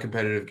 high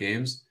competitive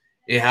games,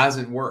 it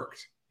hasn't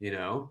worked, you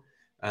know?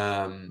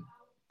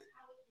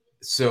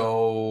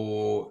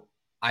 So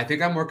I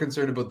think I'm more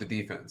concerned about the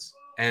defense.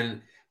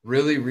 And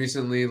really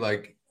recently,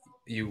 like,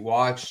 you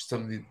watch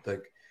some of the,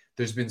 like,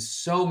 there's been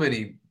so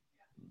many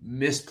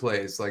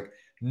misplays. Like,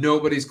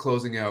 nobody's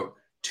closing out.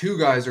 2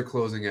 guys are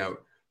closing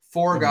out.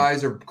 4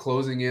 guys are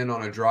closing in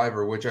on a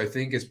driver, which I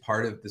think is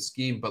part of the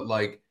scheme. But,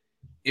 like,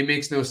 it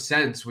makes no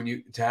sense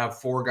to have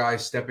 4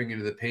 guys stepping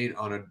into the paint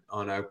on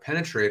a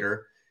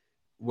penetrator.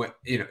 When,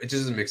 you know, it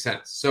just doesn't make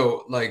sense.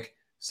 So, like,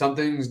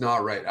 something's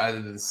not right.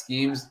 Either the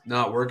scheme's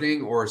not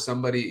working, or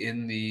somebody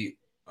in the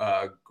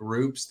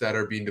groups that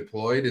are being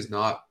deployed is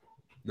not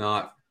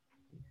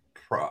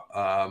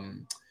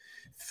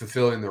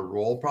fulfilling their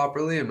role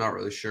properly. I'm not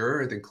really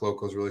sure. I think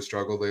Koloko's really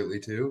struggled lately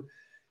too.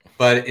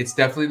 But it's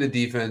definitely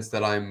the defense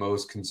that I'm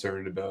most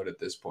concerned about at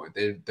this point.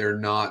 They're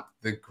not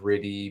the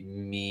gritty,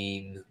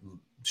 mean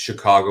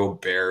Chicago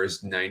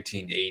Bears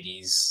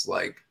 1980s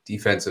like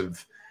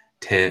defensive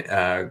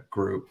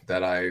group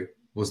that I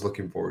was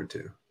looking forward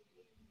to.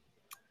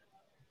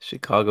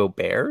 Chicago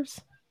Bears?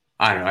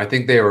 I don't know. I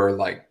think they were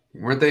like,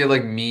 weren't they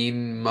like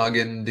mean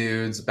mugging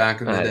dudes back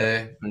in the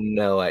day?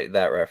 No,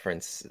 that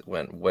reference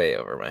went way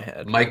over my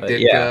head. Mike Ditka,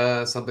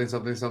 yeah. something.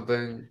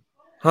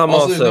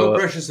 Also, there's no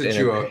Precious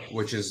Achiuwa,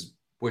 which is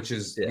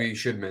we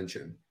should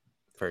mention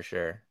for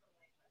sure.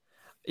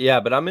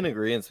 Yeah, but I'm in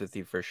agreement with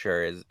you for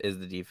sure. Is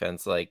the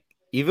defense, like,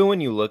 even when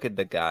you look at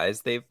the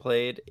guys they've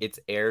played, it's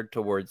aired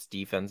towards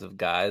defensive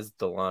guys,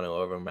 Delano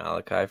over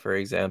Malachi, for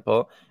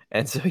example.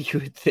 And so you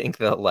would think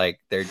that, like,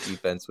 their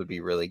defense would be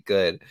really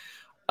good.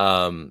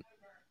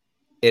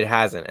 It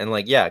hasn't. And,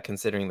 like, yeah,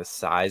 considering the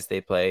size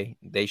they play,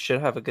 they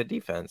should have a good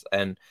defense.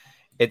 And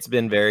it's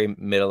been very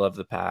middle of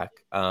the pack.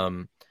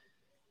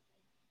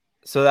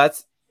 So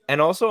that's, and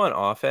also on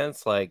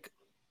offense, like,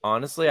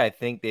 honestly, I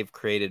think they've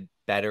created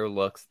better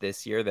looks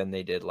this year than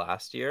they did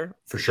last year.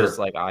 For sure. Just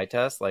like eye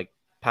test, like,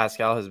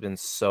 Pascal has been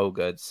so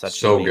good,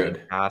 such a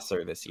good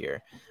passer this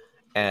year,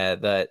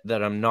 that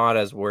I'm not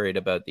as worried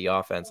about the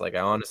offense. Like,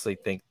 I honestly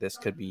think this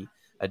could be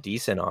a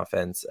decent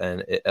offense,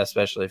 and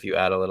especially if you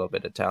add a little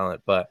bit of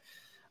talent. But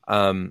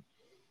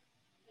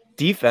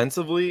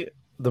defensively,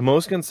 the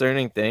most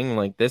concerning thing,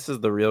 like, this is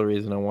the real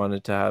reason I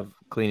wanted to have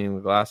Cleaning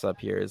the Glass up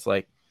here, is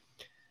like,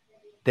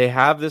 they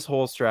have this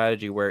whole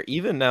strategy where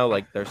even now,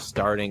 like, they're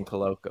starting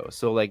Koloko.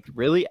 So, like,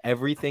 really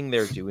everything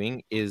they're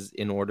doing is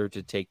in order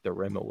to take the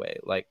rim away.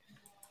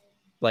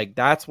 Like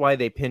that's why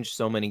they pinch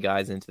so many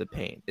guys into the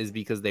paint, is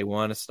because they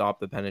want to stop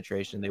the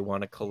penetration. They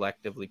want to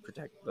collectively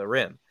protect the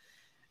rim.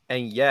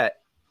 And yet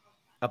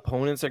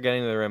opponents are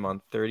getting to the rim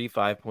on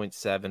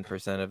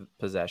 35.7% of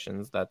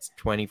possessions. That's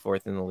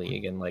 24th in the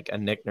league. And, like, a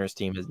Nick Nurse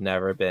team has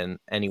never been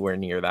anywhere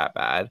near that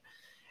bad.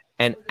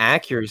 And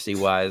accuracy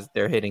wise,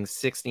 they're hitting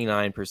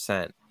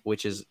 69%,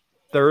 which is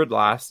 3rd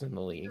last in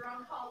the league.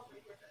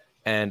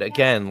 And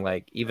again,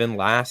 like even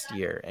last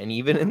year and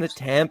even in the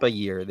Tampa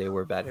year, they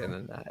were better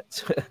than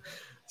that.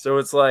 So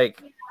it's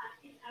like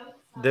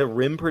the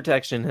rim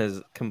protection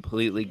has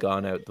completely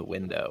gone out the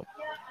window.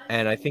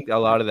 And I think a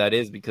lot of that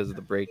is because of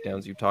the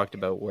breakdowns you talked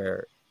about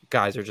where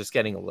guys are just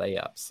getting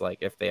layups, like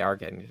if they are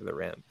getting to the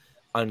rim,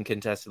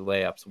 uncontested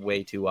layups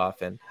way too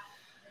often.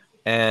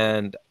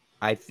 And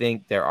I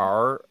think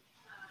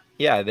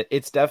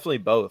it's definitely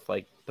both.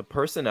 Like the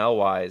personnel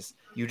wise,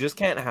 you just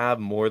can't have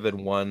more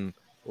than one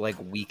like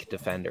weak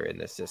defender in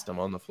this system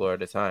on the floor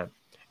at a time.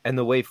 And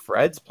the way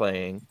Fred's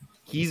playing,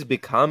 he's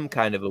become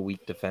kind of a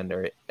weak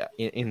defender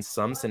in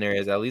some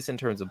scenarios, at least in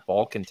terms of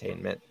ball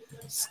containment.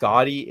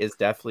 Scotty is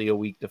definitely a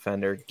weak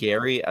defender.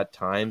 Gary at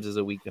times is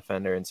a weak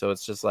defender. And so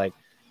it's just like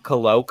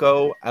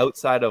Koloko,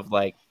 outside of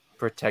like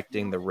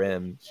protecting the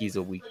rim, he's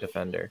a weak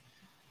defender.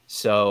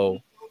 So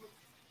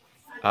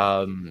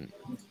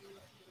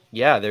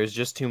yeah, there's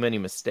just too many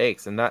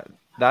mistakes. And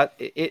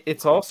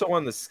it's also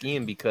on the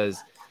scheme, because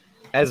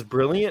as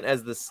brilliant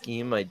as the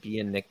scheme might be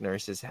in Nick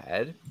Nurse's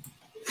head,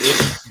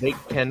 if they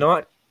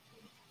cannot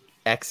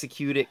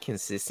execute it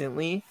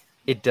consistently,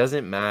 it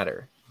doesn't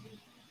matter.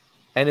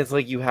 And it's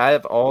like you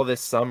have all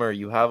this summer,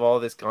 you have all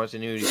this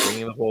continuity,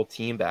 bringing the whole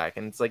team back,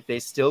 and it's like they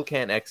still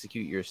can't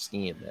execute your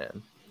scheme,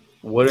 man.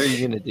 What are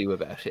you going to do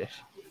about it?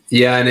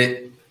 Yeah,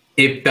 and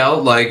it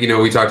felt like,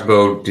 we talked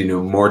about,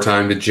 more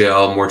time to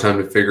gel, more time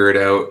to figure it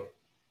out.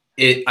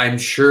 I'm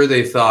sure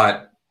they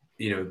thought,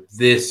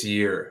 this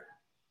year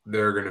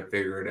they're going to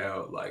figure it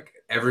out. Like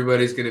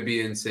everybody's going to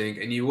be in sync,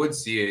 and you would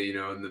see it,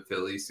 in the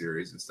Philly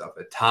series and stuff.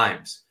 At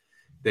times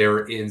they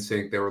were in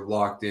sync, they were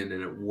locked in,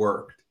 and it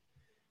worked.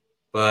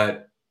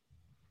 But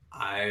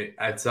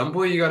at some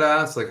point you got to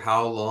ask, like,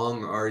 how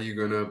long are you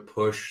going to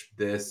push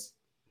this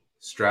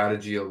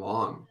strategy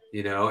along,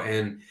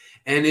 and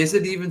is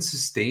it even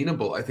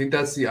sustainable? I think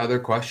that's the other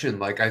question.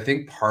 Like, I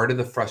think part of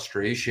the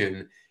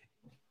frustration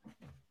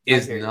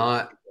is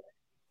not,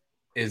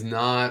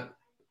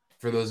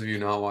 for those of you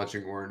not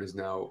watching, Oren is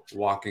now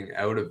walking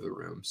out of the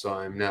room. So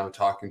I'm now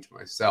talking to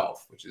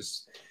myself, which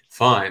is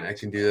fine. I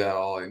can do that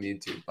all I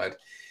need to. But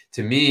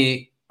to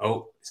me,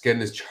 he's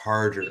getting his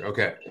charger.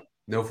 Okay.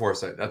 No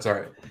foresight. That's all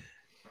right.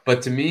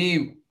 But to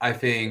me, I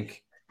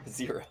think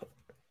zero.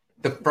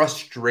 The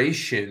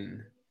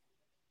frustration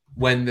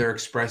when they're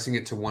expressing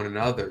it to one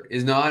another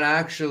is not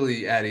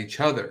actually at each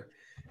other,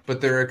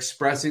 but they're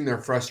expressing their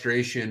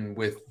frustration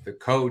with the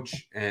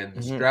coach and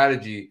the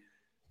strategy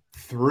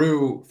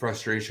through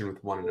frustration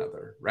with one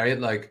another, right?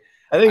 Like,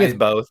 I think it's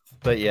both,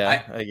 but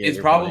yeah, it's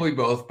probably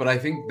both. But I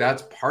think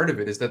that's part of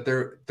it, is that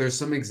there's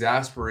some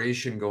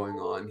exasperation going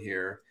on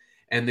here,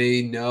 and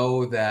they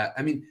know that.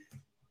 I mean,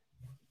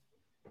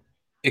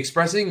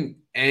 expressing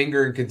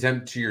anger and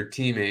contempt to your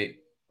teammate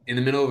in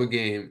the middle of a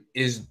game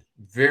is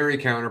very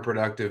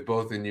counterproductive,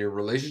 both in your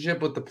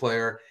relationship with the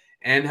player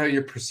and how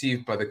you're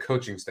perceived by the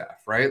coaching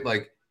staff, right?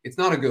 Like, it's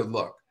not a good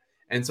look.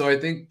 And so I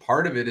think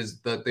part of it is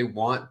that they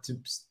want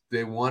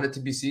it to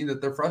be seen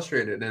that they're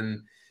frustrated.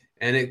 And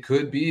it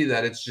could be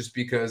that it's just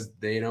because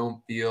they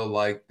don't feel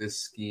like this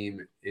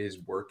scheme is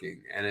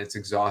working, and it's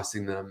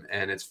exhausting them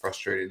and it's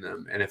frustrating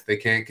them. And if they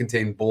can't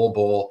contain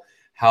Bol,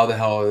 how the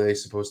hell are they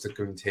supposed to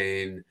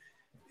contain,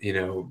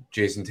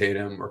 Jason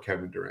Tatum or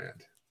Kevin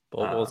Durant?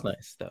 Bol's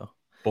nice though.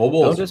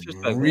 Bol's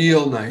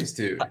real nice,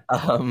 dude.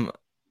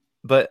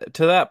 But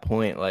to that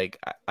point, like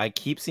I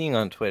keep seeing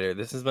on Twitter,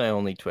 this is my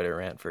only Twitter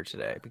rant for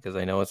today because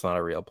I know it's not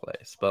a real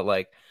place, but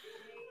like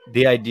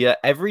the idea,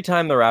 every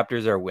time the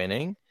Raptors are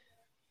winning,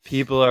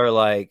 people are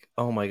like,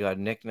 oh my God,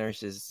 Nick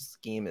Nurse's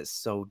scheme is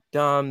so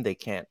dumb. They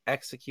can't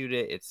execute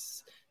it.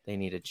 They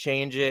need to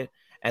change it.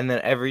 And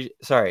then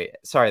sorry,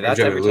 that's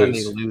every time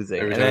they lose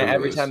it. And then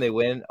every time they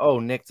win,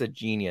 oh, Nick's a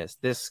genius.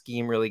 This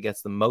scheme really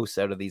gets the most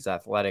out of these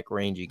athletic,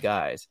 rangy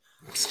guys.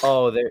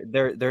 Oh,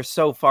 they're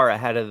so far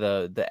ahead of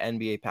the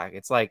NBA pack.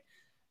 It's like,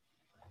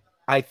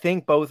 I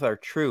think both are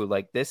true.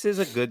 Like, this is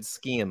a good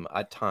scheme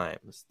at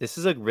times. This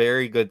is a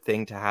very good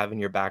thing to have in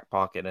your back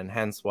pocket, and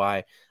hence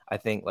why I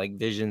think like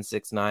Vision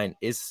 6-9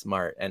 is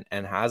smart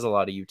and has a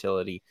lot of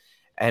utility.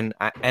 And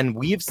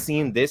we've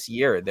seen this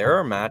year, there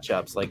are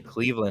matchups like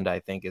Cleveland, I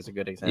think, is a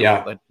good example.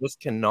 Yeah. Like, just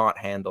cannot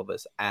handle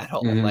this at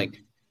all. Mm-hmm. Like,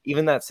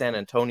 even that San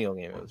Antonio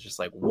game, it was just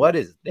like, what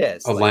is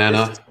this? Atlanta.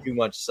 Like, this is too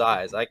much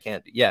size. I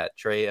can't. Yeah,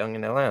 Trae Young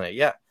in Atlanta.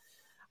 Yeah.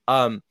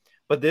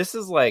 But this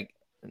is like,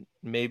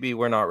 maybe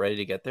we're not ready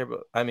to get there,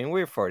 but I mean,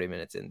 we're 40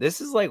 minutes in.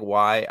 This is like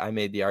why I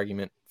made the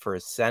argument for a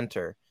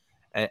center.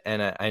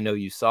 And I know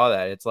you saw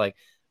that. It's like,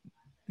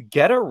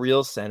 get a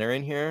real center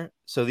in here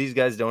so these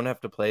guys don't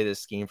have to play this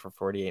scheme for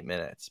 48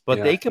 minutes,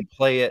 but they can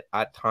play it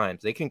at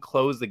times. They can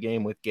close the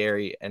game with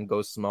Gary and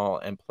go small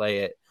and play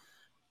it.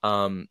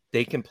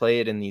 They can play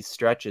it in these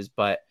stretches,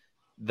 but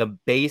the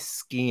base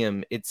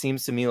scheme, it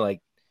seems to me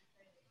like,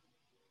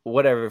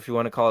 whatever, if you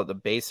want to call it the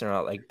base or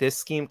not, like this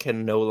scheme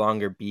can no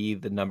longer be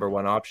the number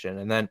one option.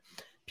 And then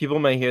people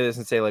might hear this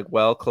and say like,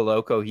 well,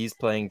 Koloko, he's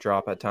playing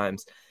drop at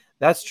times.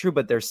 That's true,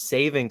 but they're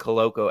saving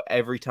Koloko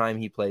every time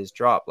he plays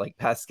drop. Like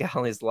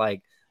Pascal is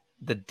like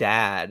the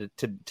dad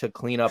to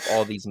clean up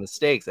all these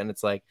mistakes. And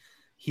it's like,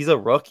 he's a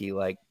rookie.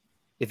 Like,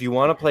 if you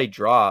want to play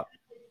drop,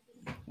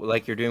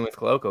 like you're doing with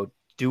Koloko,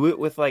 do it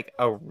with like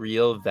a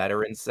real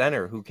veteran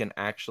center who can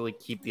actually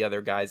keep the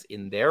other guys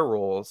in their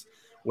roles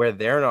where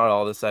they're not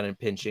all of a sudden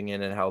pinching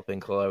in and helping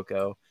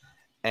Koloko,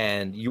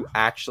 and you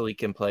actually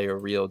can play a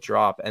real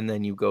drop, and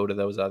then you go to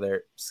those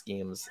other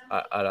schemes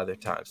at other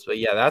times. But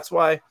yeah, that's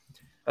why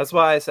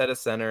I said a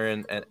center,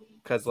 and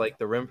because like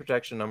the rim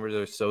protection numbers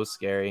are so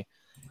scary,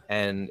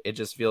 and it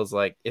just feels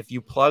like if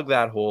you plug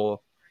that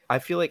hole, I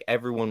feel like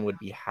everyone would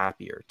be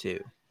happier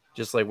too.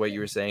 Just like what you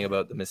were saying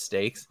about the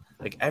mistakes,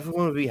 like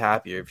everyone would be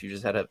happier if you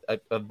just had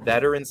a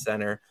veteran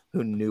center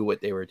who knew what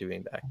they were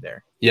doing back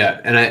there.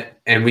 Yeah,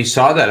 and we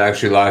saw that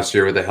actually last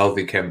year with a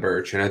healthy Khem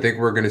Birch, and I think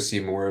we're going to see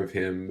more of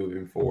him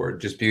moving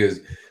forward. Just because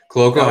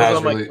Koloko has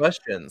all really my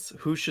questions.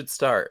 Who should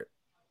start?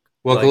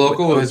 Well, Like,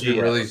 Koloko with has been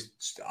OG really.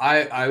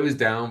 I was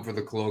down for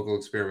the Koloko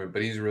experiment,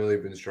 but he's really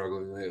been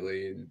struggling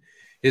lately, and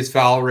his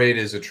foul rate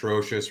is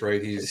atrocious.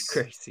 Right, It's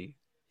crazy.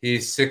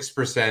 He's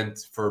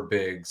 6% for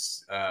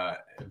bigs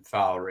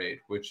foul rate,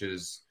 which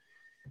is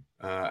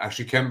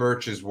actually Khem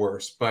Birch is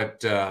worse.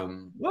 But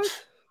What?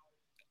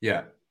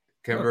 Yeah,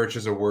 Khem Birch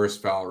is a worse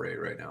foul rate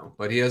right now,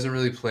 but he hasn't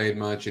really played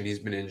much, and he's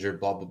been injured.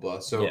 Blah blah blah.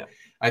 So Yeah.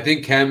 I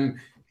think Khem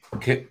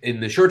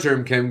in the short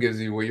term, Khem gives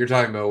you what you're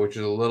talking about, which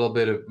is a little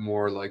bit of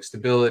more like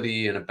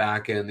stability and a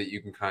back end that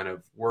you can kind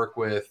of work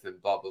with,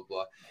 and blah blah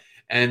blah.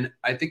 And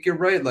I think you're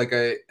right. Like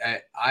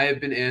I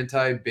have been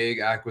anti big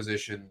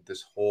acquisition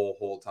this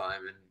whole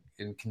time,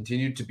 and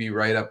continued to be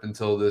right up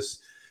until this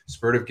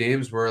spurt of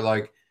games where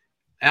like,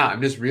 yeah,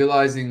 I'm just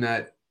realizing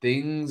that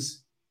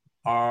things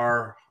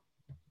are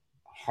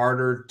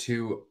harder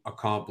to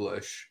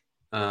accomplish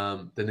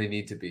than they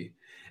need to be.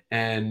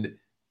 And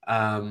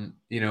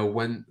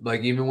when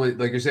like even when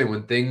like you're saying,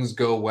 when things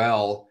go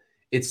well,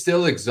 it's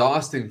still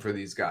exhausting for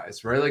these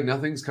guys, right? Like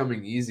nothing's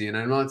coming easy. And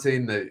I'm not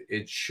saying that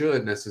it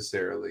should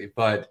necessarily,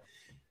 but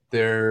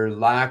there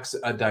lacks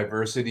a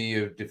diversity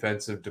of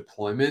defensive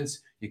deployments.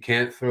 You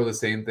can't throw the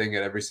same thing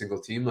at every single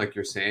team, like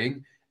you're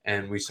saying.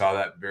 And we saw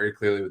that very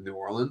clearly with New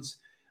Orleans.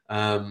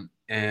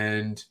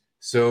 And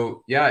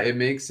so, yeah, it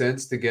makes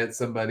sense to get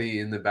somebody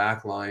in the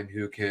back line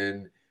who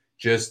can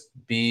just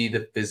be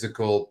the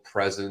physical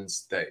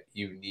presence that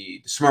you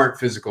need, smart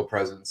physical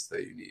presence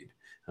that you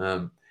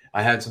need.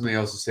 I had something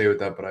else to say with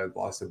that, but I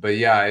lost it. But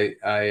yeah,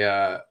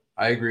 I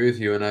agree with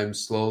you, and I'm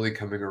slowly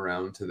coming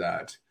around to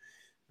that.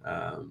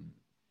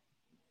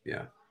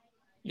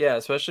 Yeah,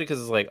 especially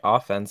because it's like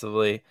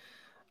offensively,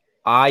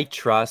 I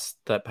trust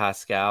that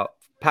Pascal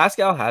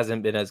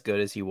hasn't been as good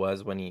as he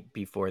was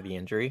before the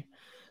injury.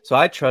 So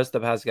I trust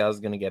that Pascal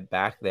is going to get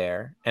back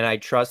there, and I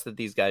trust that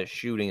these guys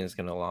shooting is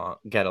going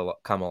to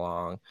come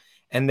along,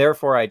 and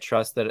therefore I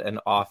trust that an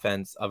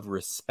offense of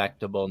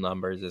respectable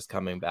numbers is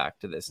coming back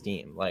to this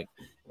team. Like,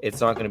 it's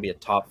not going to be a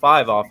top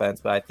 5 offense,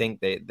 but I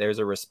think there's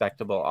a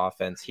respectable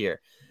offense here.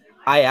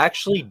 I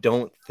actually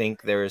don't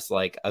think there's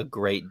like a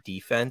great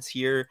defense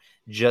here,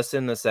 just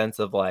in the sense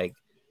of like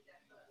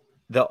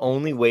the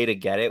only way to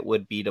get it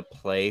would be to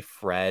play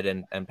Fred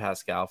and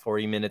Pascal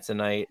 40 minutes a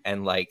night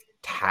and like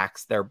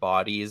tax their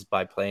bodies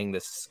by playing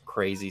this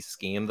crazy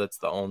scheme. That's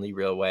the only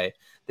real way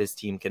this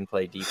team can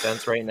play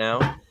defense right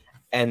now.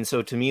 And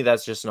so to me,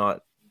 that's just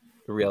not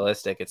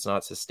realistic. It's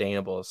not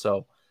sustainable.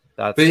 So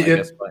that's, I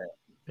guess,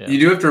 yeah. You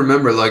do have to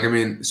remember, like, I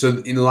mean, so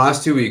in the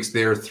last 2 weeks,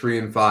 they're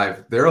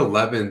 3-5. They're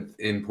 11th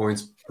in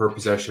points per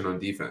possession on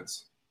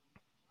defense.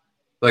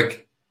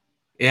 Like,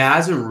 it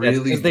hasn't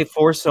really. Because they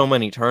force so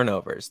many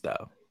turnovers,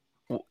 though.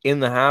 In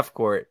the half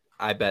court,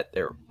 I bet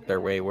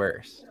they're way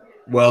worse.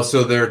 Well,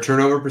 so their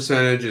turnover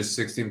percentage is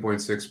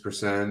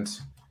 16.6%.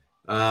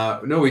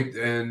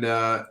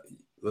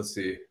 Let's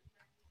see.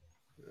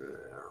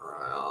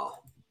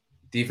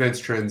 Defense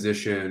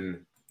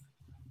transition.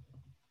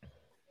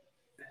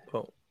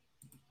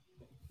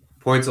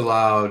 Points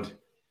allowed.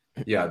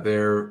 Yeah,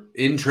 they're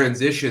in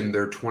transition.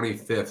 They're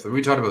 25th.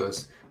 We talked about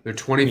this. They're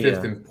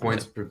 25th in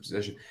points per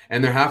possession.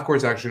 And their half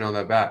court's actually not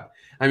that bad.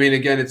 I mean,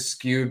 again, it's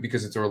skewed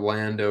because it's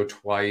Orlando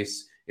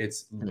twice.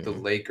 It's the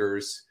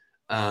Lakers.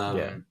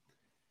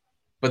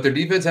 But their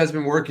defense has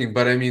been working.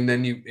 But, I mean,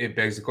 then it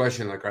begs the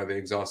question, like, are they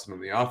exhausted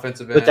on the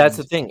offensive end? But that's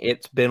the thing.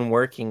 It's been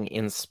working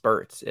in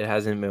spurts. It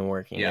hasn't been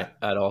working at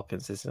all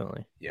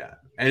consistently. Yeah.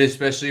 And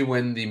especially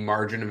when the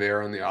margin of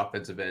error on the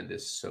offensive end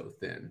is so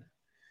thin.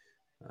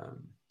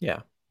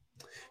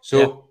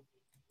 So,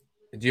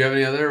 do you have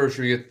any other, or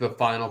should we get to the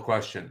final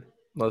question?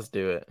 Let's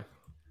do it.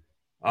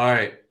 All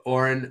right,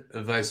 Oren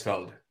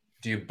Weisfeld.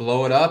 Do you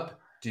blow it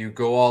up? Do you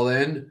go all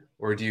in,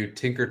 or do you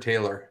Tinker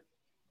Tailor?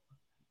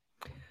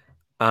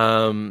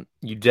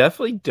 You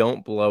definitely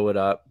don't blow it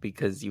up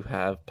because you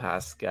have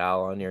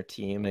Pascal on your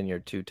team and you're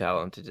too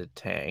talented to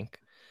tank.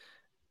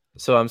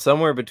 So I'm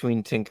somewhere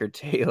between Tinker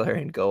Tailor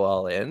and go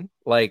all in.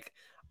 Like,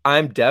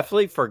 I'm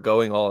definitely for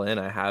going all in.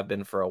 I have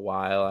been for a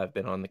while. I've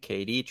been on the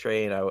KD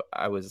train.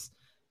 I was,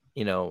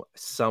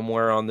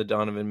 somewhere on the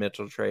Donovan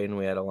Mitchell train.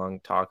 We had a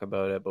long talk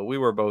about it, but we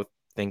were both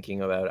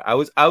thinking about it. I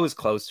was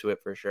close to it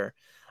for sure.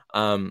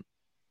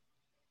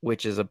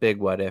 Which is a big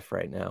what if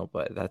right now,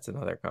 but that's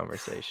another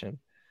conversation.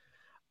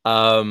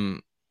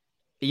 Um,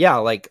 yeah,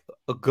 like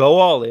go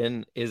all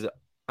in is.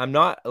 I'm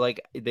not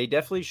like they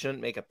definitely shouldn't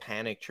make a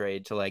panic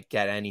trade to like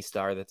get any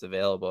star that's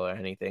available or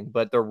anything,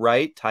 but the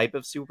right type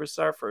of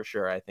superstar for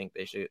sure. I think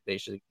they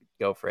should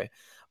go for it.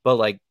 But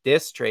like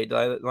this trade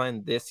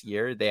line this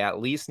year, they at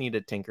least need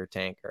a tinker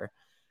tanker,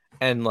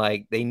 and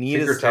like they need to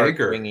Tinker start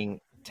Tanker. bringing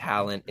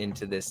talent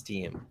into this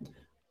team.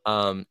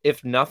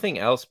 If nothing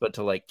else, but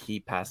to like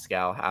keep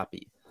Pascal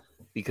happy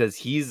because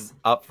he's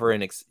up for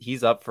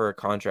a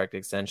contract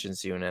extension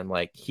soon, and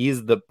like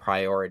he's the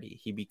priority.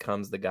 He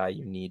becomes the guy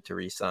you need to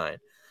re-sign.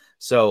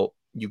 So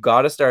you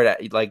got to start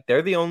at like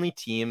they're the only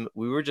team.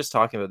 We were just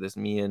talking about this.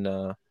 Me and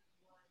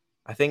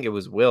I think it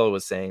was Will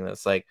was saying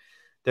this. Like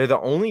they're the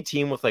only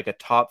team with like a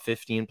top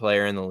 15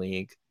 player in the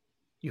league.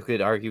 You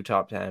could argue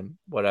top 10,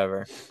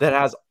 whatever, that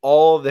has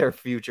all their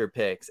future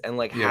picks and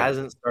like Yeah.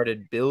 hasn't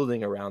started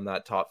building around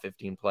that top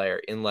 15 player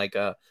in like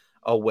a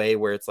way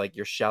where it's like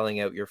you're shelling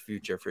out your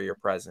future for your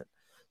present.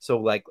 So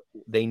like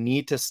they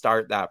need to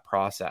start that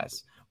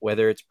process,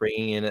 whether it's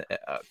bringing in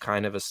a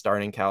kind of a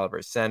starting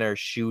caliber center,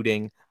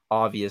 shooting,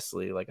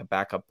 obviously, like a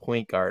backup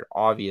point guard,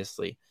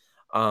 obviously.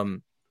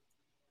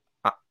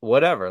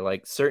 Whatever,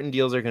 like certain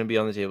deals are going to be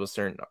on the table,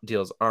 certain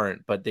deals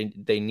aren't, but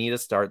they need to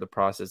start the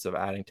process of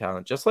adding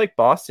talent just like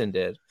Boston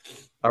did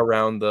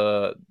around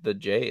the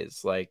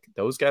Jays. Like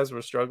those guys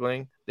were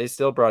struggling, they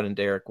still brought in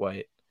Derek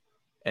White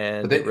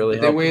and it really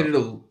But they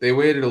helped them.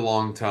 waited a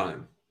long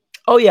time.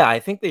 Oh yeah, I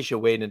think they should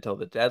wait until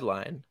the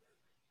deadline.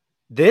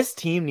 This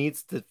team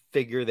needs to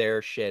figure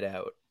their shit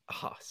out.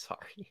 Oh,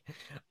 sorry.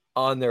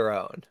 On their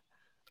own.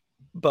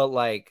 But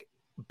like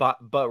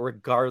but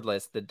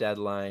regardless, the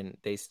deadline,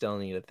 they still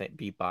need to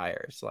be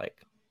buyers. Like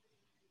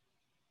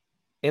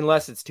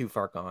unless it's too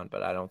far gone,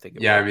 but I don't think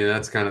it Yeah, I will mean be.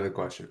 that's kind of the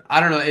question. I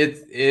don't know.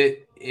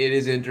 It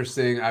is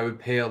interesting. I would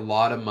pay a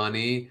lot of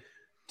money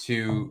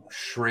to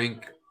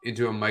shrink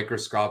into a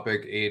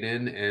microscopic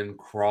Aiden and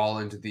crawl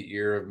into the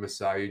ear of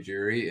Masai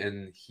Ujiri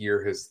and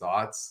hear his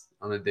thoughts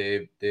on a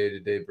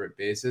day-to-day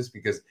basis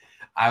because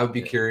I would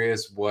be Yeah.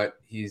 curious what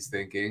he's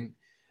thinking.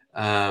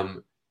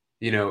 Um,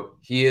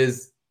 he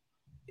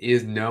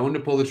is known to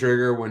pull the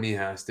trigger when he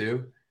has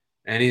to,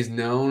 and he's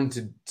known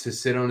to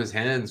sit on his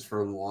hands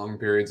for long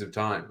periods of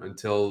time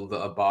until the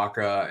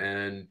Ibaka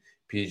and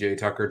PJ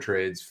Tucker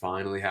trades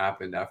finally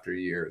happened after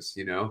years.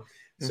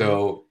 Mm-hmm.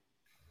 So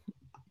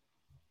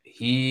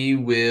he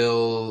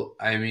will.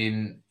 I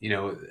mean,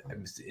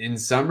 in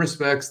some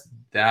respects,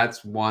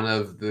 that's one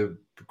of the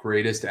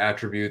greatest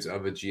attributes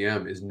of a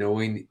GM is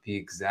knowing the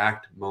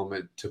exact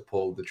moment to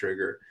pull the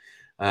trigger.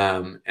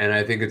 And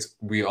I think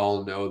we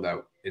all know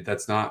that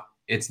it's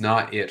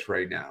not it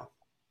right now.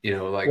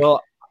 Like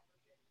Well,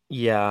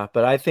 yeah,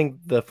 but I think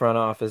the front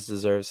office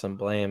deserves some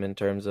blame in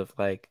terms of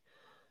like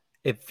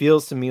it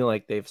feels to me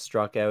like they've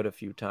struck out a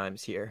few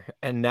times here,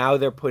 and now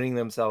they're putting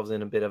themselves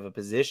in a bit of a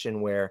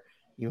position where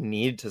you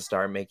need to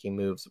start making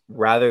moves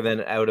rather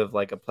than out of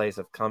like a place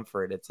of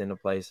comfort. It's in a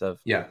place of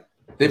yeah,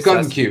 they've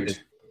gotten necessity. 'Cause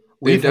cute.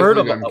 They've We've heard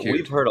definitely about gotten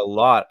we've cute. heard a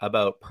lot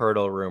about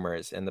Pirtle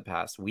rumors in the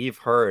past. We've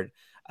heard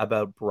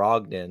about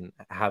Brogdon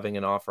having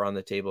an offer on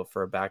the table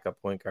for a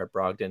backup point guard.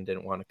 Brogdon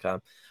didn't want to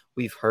come.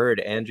 We've heard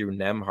Andrew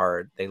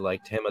Nemhard. They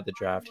liked him at the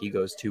draft. He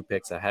goes 2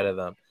 picks ahead of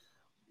them.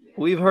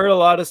 We've heard a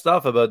lot of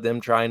stuff about them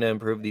trying to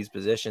improve these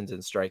positions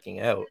and striking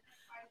out.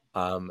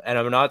 And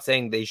I'm not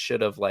saying they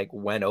should have like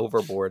went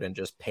overboard and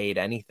just paid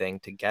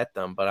anything to get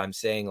them, but I'm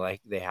saying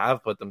like they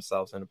have put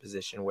themselves in a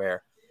position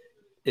where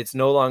it's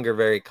no longer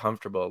very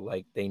comfortable.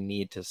 Like they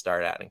need to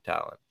start adding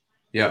talent.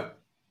 Yeah.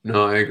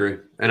 No, I agree.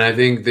 And I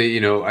think they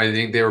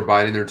were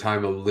biding their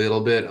time a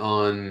little bit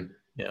on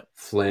Yeah.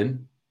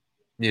 Flynn.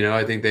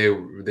 I think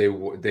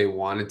they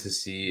wanted to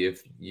see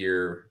if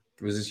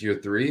was this year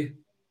 3?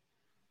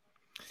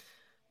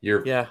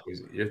 Year Yeah.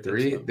 was it year I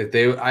think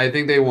 3 so. I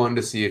think they wanted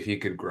to see if he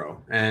could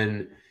grow.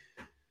 And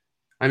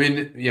I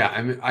mean,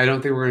 yeah, I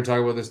don't think we're going to talk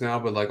about this now,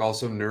 but like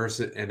also Nurse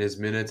and his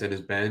minutes and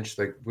his bench,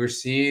 like we're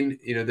seeing,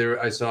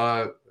 I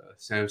saw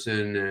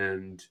Samson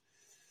and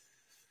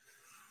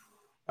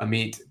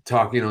Amit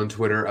talking on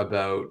Twitter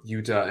about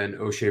Utah and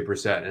O'Shea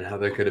Brissett and how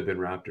they could have been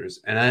Raptors.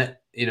 And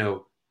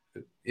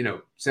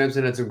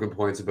Samson had some good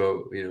points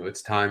about,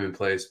 it's time and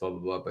place, blah, blah,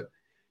 blah. But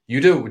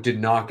Utah did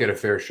not get a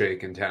fair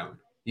shake in town.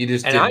 You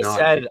just And did I not.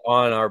 said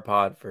on our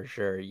pod for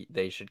sure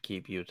they should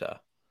keep Utah.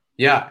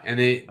 Yeah. And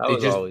I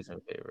was always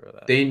in favor of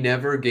that. they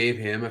never gave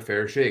him a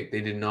fair shake.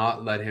 They did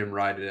not let him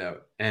ride it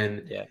out.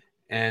 Yeah.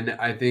 And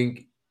I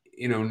think,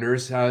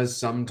 Nurse has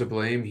some to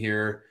blame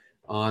here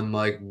on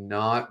like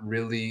not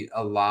really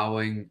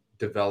allowing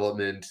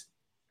development.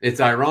 It's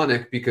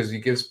ironic because he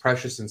gives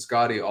Precious and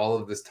Scotty all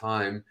of this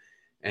time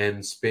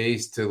and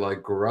space to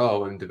like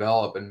grow and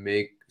develop and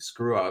make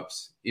screw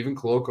ups, even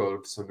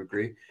Koloko to some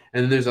degree.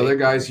 And then there's other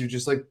guys who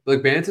just like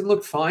Banton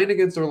looked fine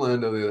against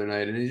Orlando the other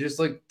night and he just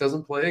like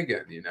doesn't play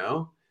again.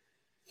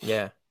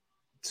 Yeah.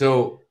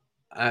 So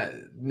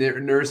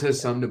Nurse has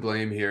some to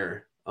blame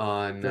here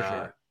For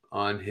sure.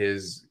 on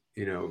his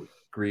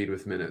greed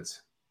with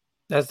minutes.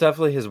 That's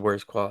definitely his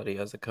worst quality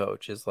as a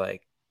coach is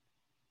like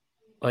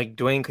like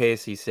Dwayne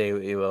Casey, say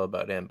what you will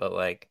about him, but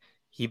like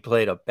he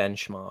played a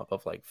bench mob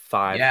of like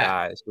 5 Yeah.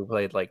 guys who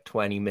played like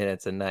 20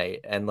 minutes a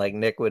night, and like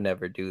Nick would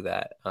never do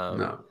that.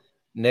 No.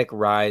 Nick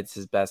rides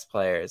his best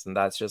players, and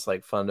that's just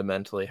like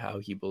fundamentally how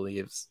he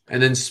believes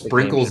And then the game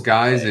sprinkles should be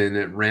guys played. in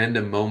at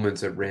random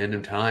moments at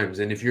random times.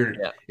 And if you're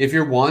Yeah.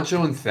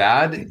 Wancho and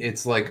Thad,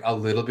 it's like a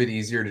little bit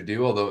easier to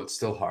do, although it's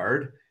still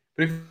hard.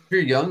 But if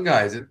you're young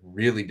guys, it's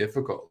really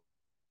difficult.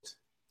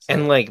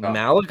 And So, like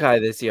Malachi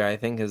this year, I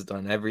think has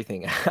done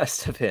everything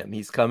asked of him.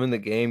 He's come in the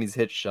game, he's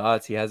hit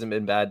shots, he hasn't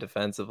been bad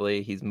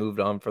defensively, he's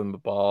moved on from the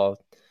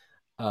ball.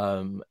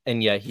 And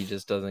yet he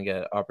just doesn't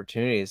get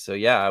opportunities. So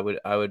yeah,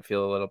 I would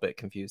feel a little bit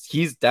confused.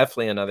 He's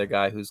definitely another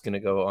guy who's going to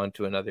go on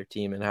to another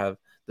team and have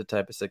the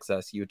type of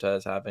success Utah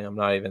is having.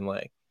 I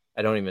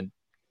don't even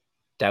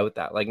doubt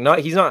that. Like, I'm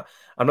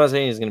not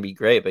saying he's going to be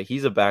great, but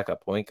he's a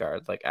backup point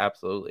guard. Like,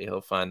 absolutely,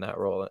 he'll find that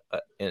role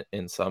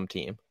in some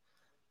team.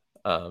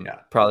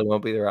 Probably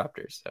won't be the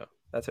Raptors, so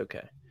that's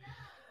okay.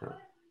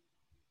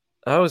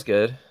 That was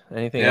good.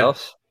 Anything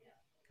else?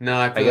 No,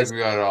 I feel like we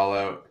got it all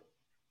out.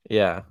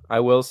 Yeah,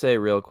 I will say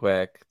real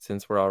quick,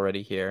 since we're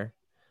already here,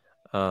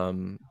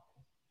 Manscaped,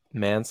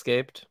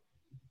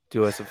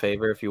 do us a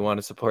favor if you want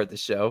to support the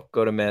show.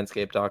 Go to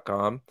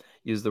manscaped.com,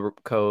 use the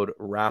code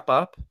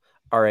RAPUP,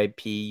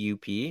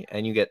 RAPUP,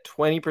 and you get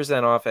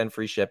 20% off and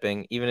free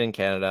shipping, even in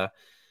Canada,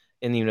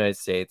 in the United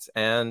States.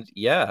 And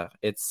yeah,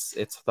 it's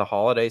the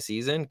holiday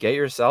season. Get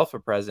yourself a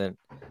present.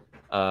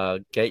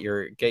 Get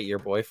your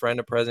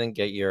boyfriend a present.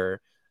 Get your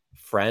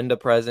friend a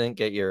present.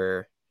 Get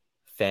your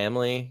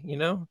family.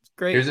 It's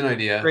great. Here's an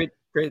idea.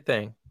 Great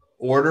thing.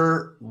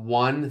 Order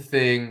one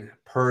thing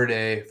per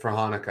day for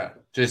Hanukkah.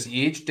 Just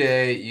each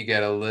day you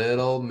get a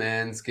little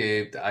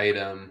Manscaped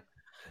item.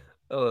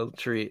 A little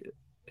treat.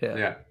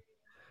 Yeah.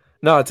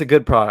 No, it's a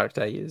good product.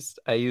 I used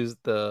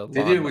the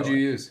What'd you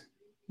use?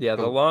 Yeah,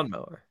 the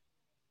lawnmower.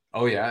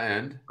 Oh yeah,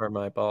 and for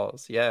my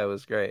balls. Yeah, it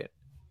was great.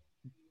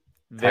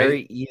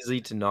 Very easy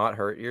to not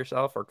hurt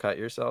yourself or cut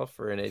yourself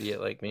for an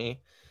idiot like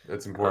me.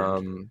 That's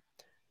important.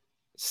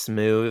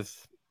 Smooth.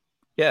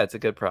 Yeah, it's a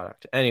good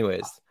product.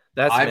 Anyways,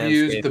 I've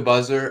used the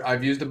buzzer.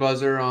 I've used a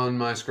buzzer on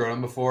my scrotum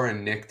before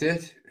and nicked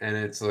it, and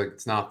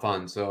it's not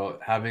fun. So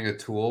having a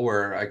tool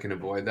where I can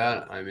avoid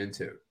that, I'm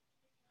into.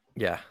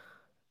 Yeah,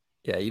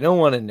 you don't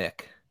want to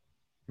nick.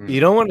 You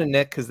don't want to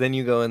nick because then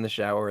you go in the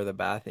shower or the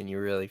bath and you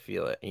really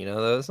feel it. You know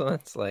those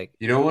ones? Like,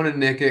 you don't want to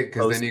nick it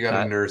because then you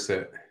got to nurse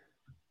it.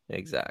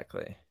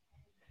 Exactly.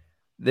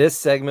 This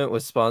segment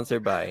was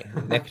sponsored by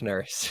Nick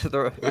Nurse,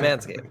 the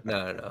Manscaped.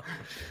 No.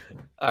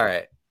 All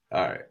right.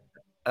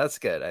 That's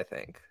good, I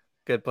think.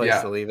 Good place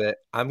to leave it.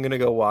 I'm going to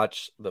go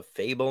watch The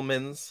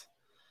Fabelmans.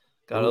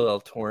 Got a little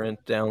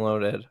torrent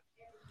downloaded.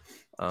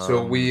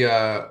 So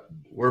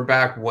we're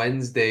back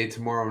Wednesday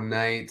tomorrow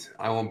night.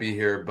 I won't be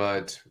here,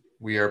 but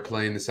we are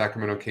playing the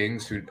Sacramento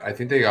Kings, who I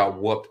think they got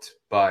whooped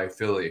by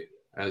Philly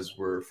as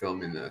we're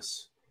filming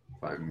this.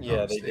 If I'm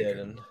not mistaken. They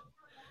did.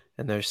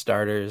 And their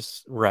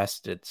starters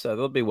rested, so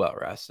they'll be well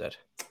rested.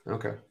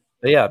 Okay.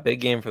 But yeah, big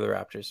game for the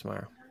Raptors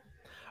tomorrow.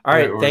 All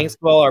right, thanks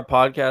to all our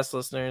podcast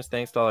listeners.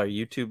 Thanks to all our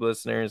YouTube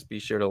listeners. Be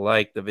sure to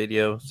like the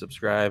video,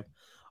 subscribe,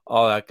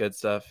 all that good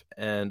stuff.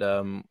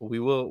 And we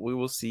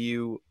will see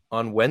you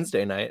on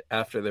Wednesday night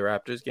after the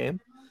Raptors game.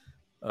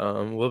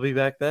 We'll be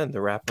back then.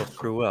 The Wrap Up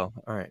Crew will.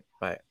 All right,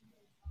 bye.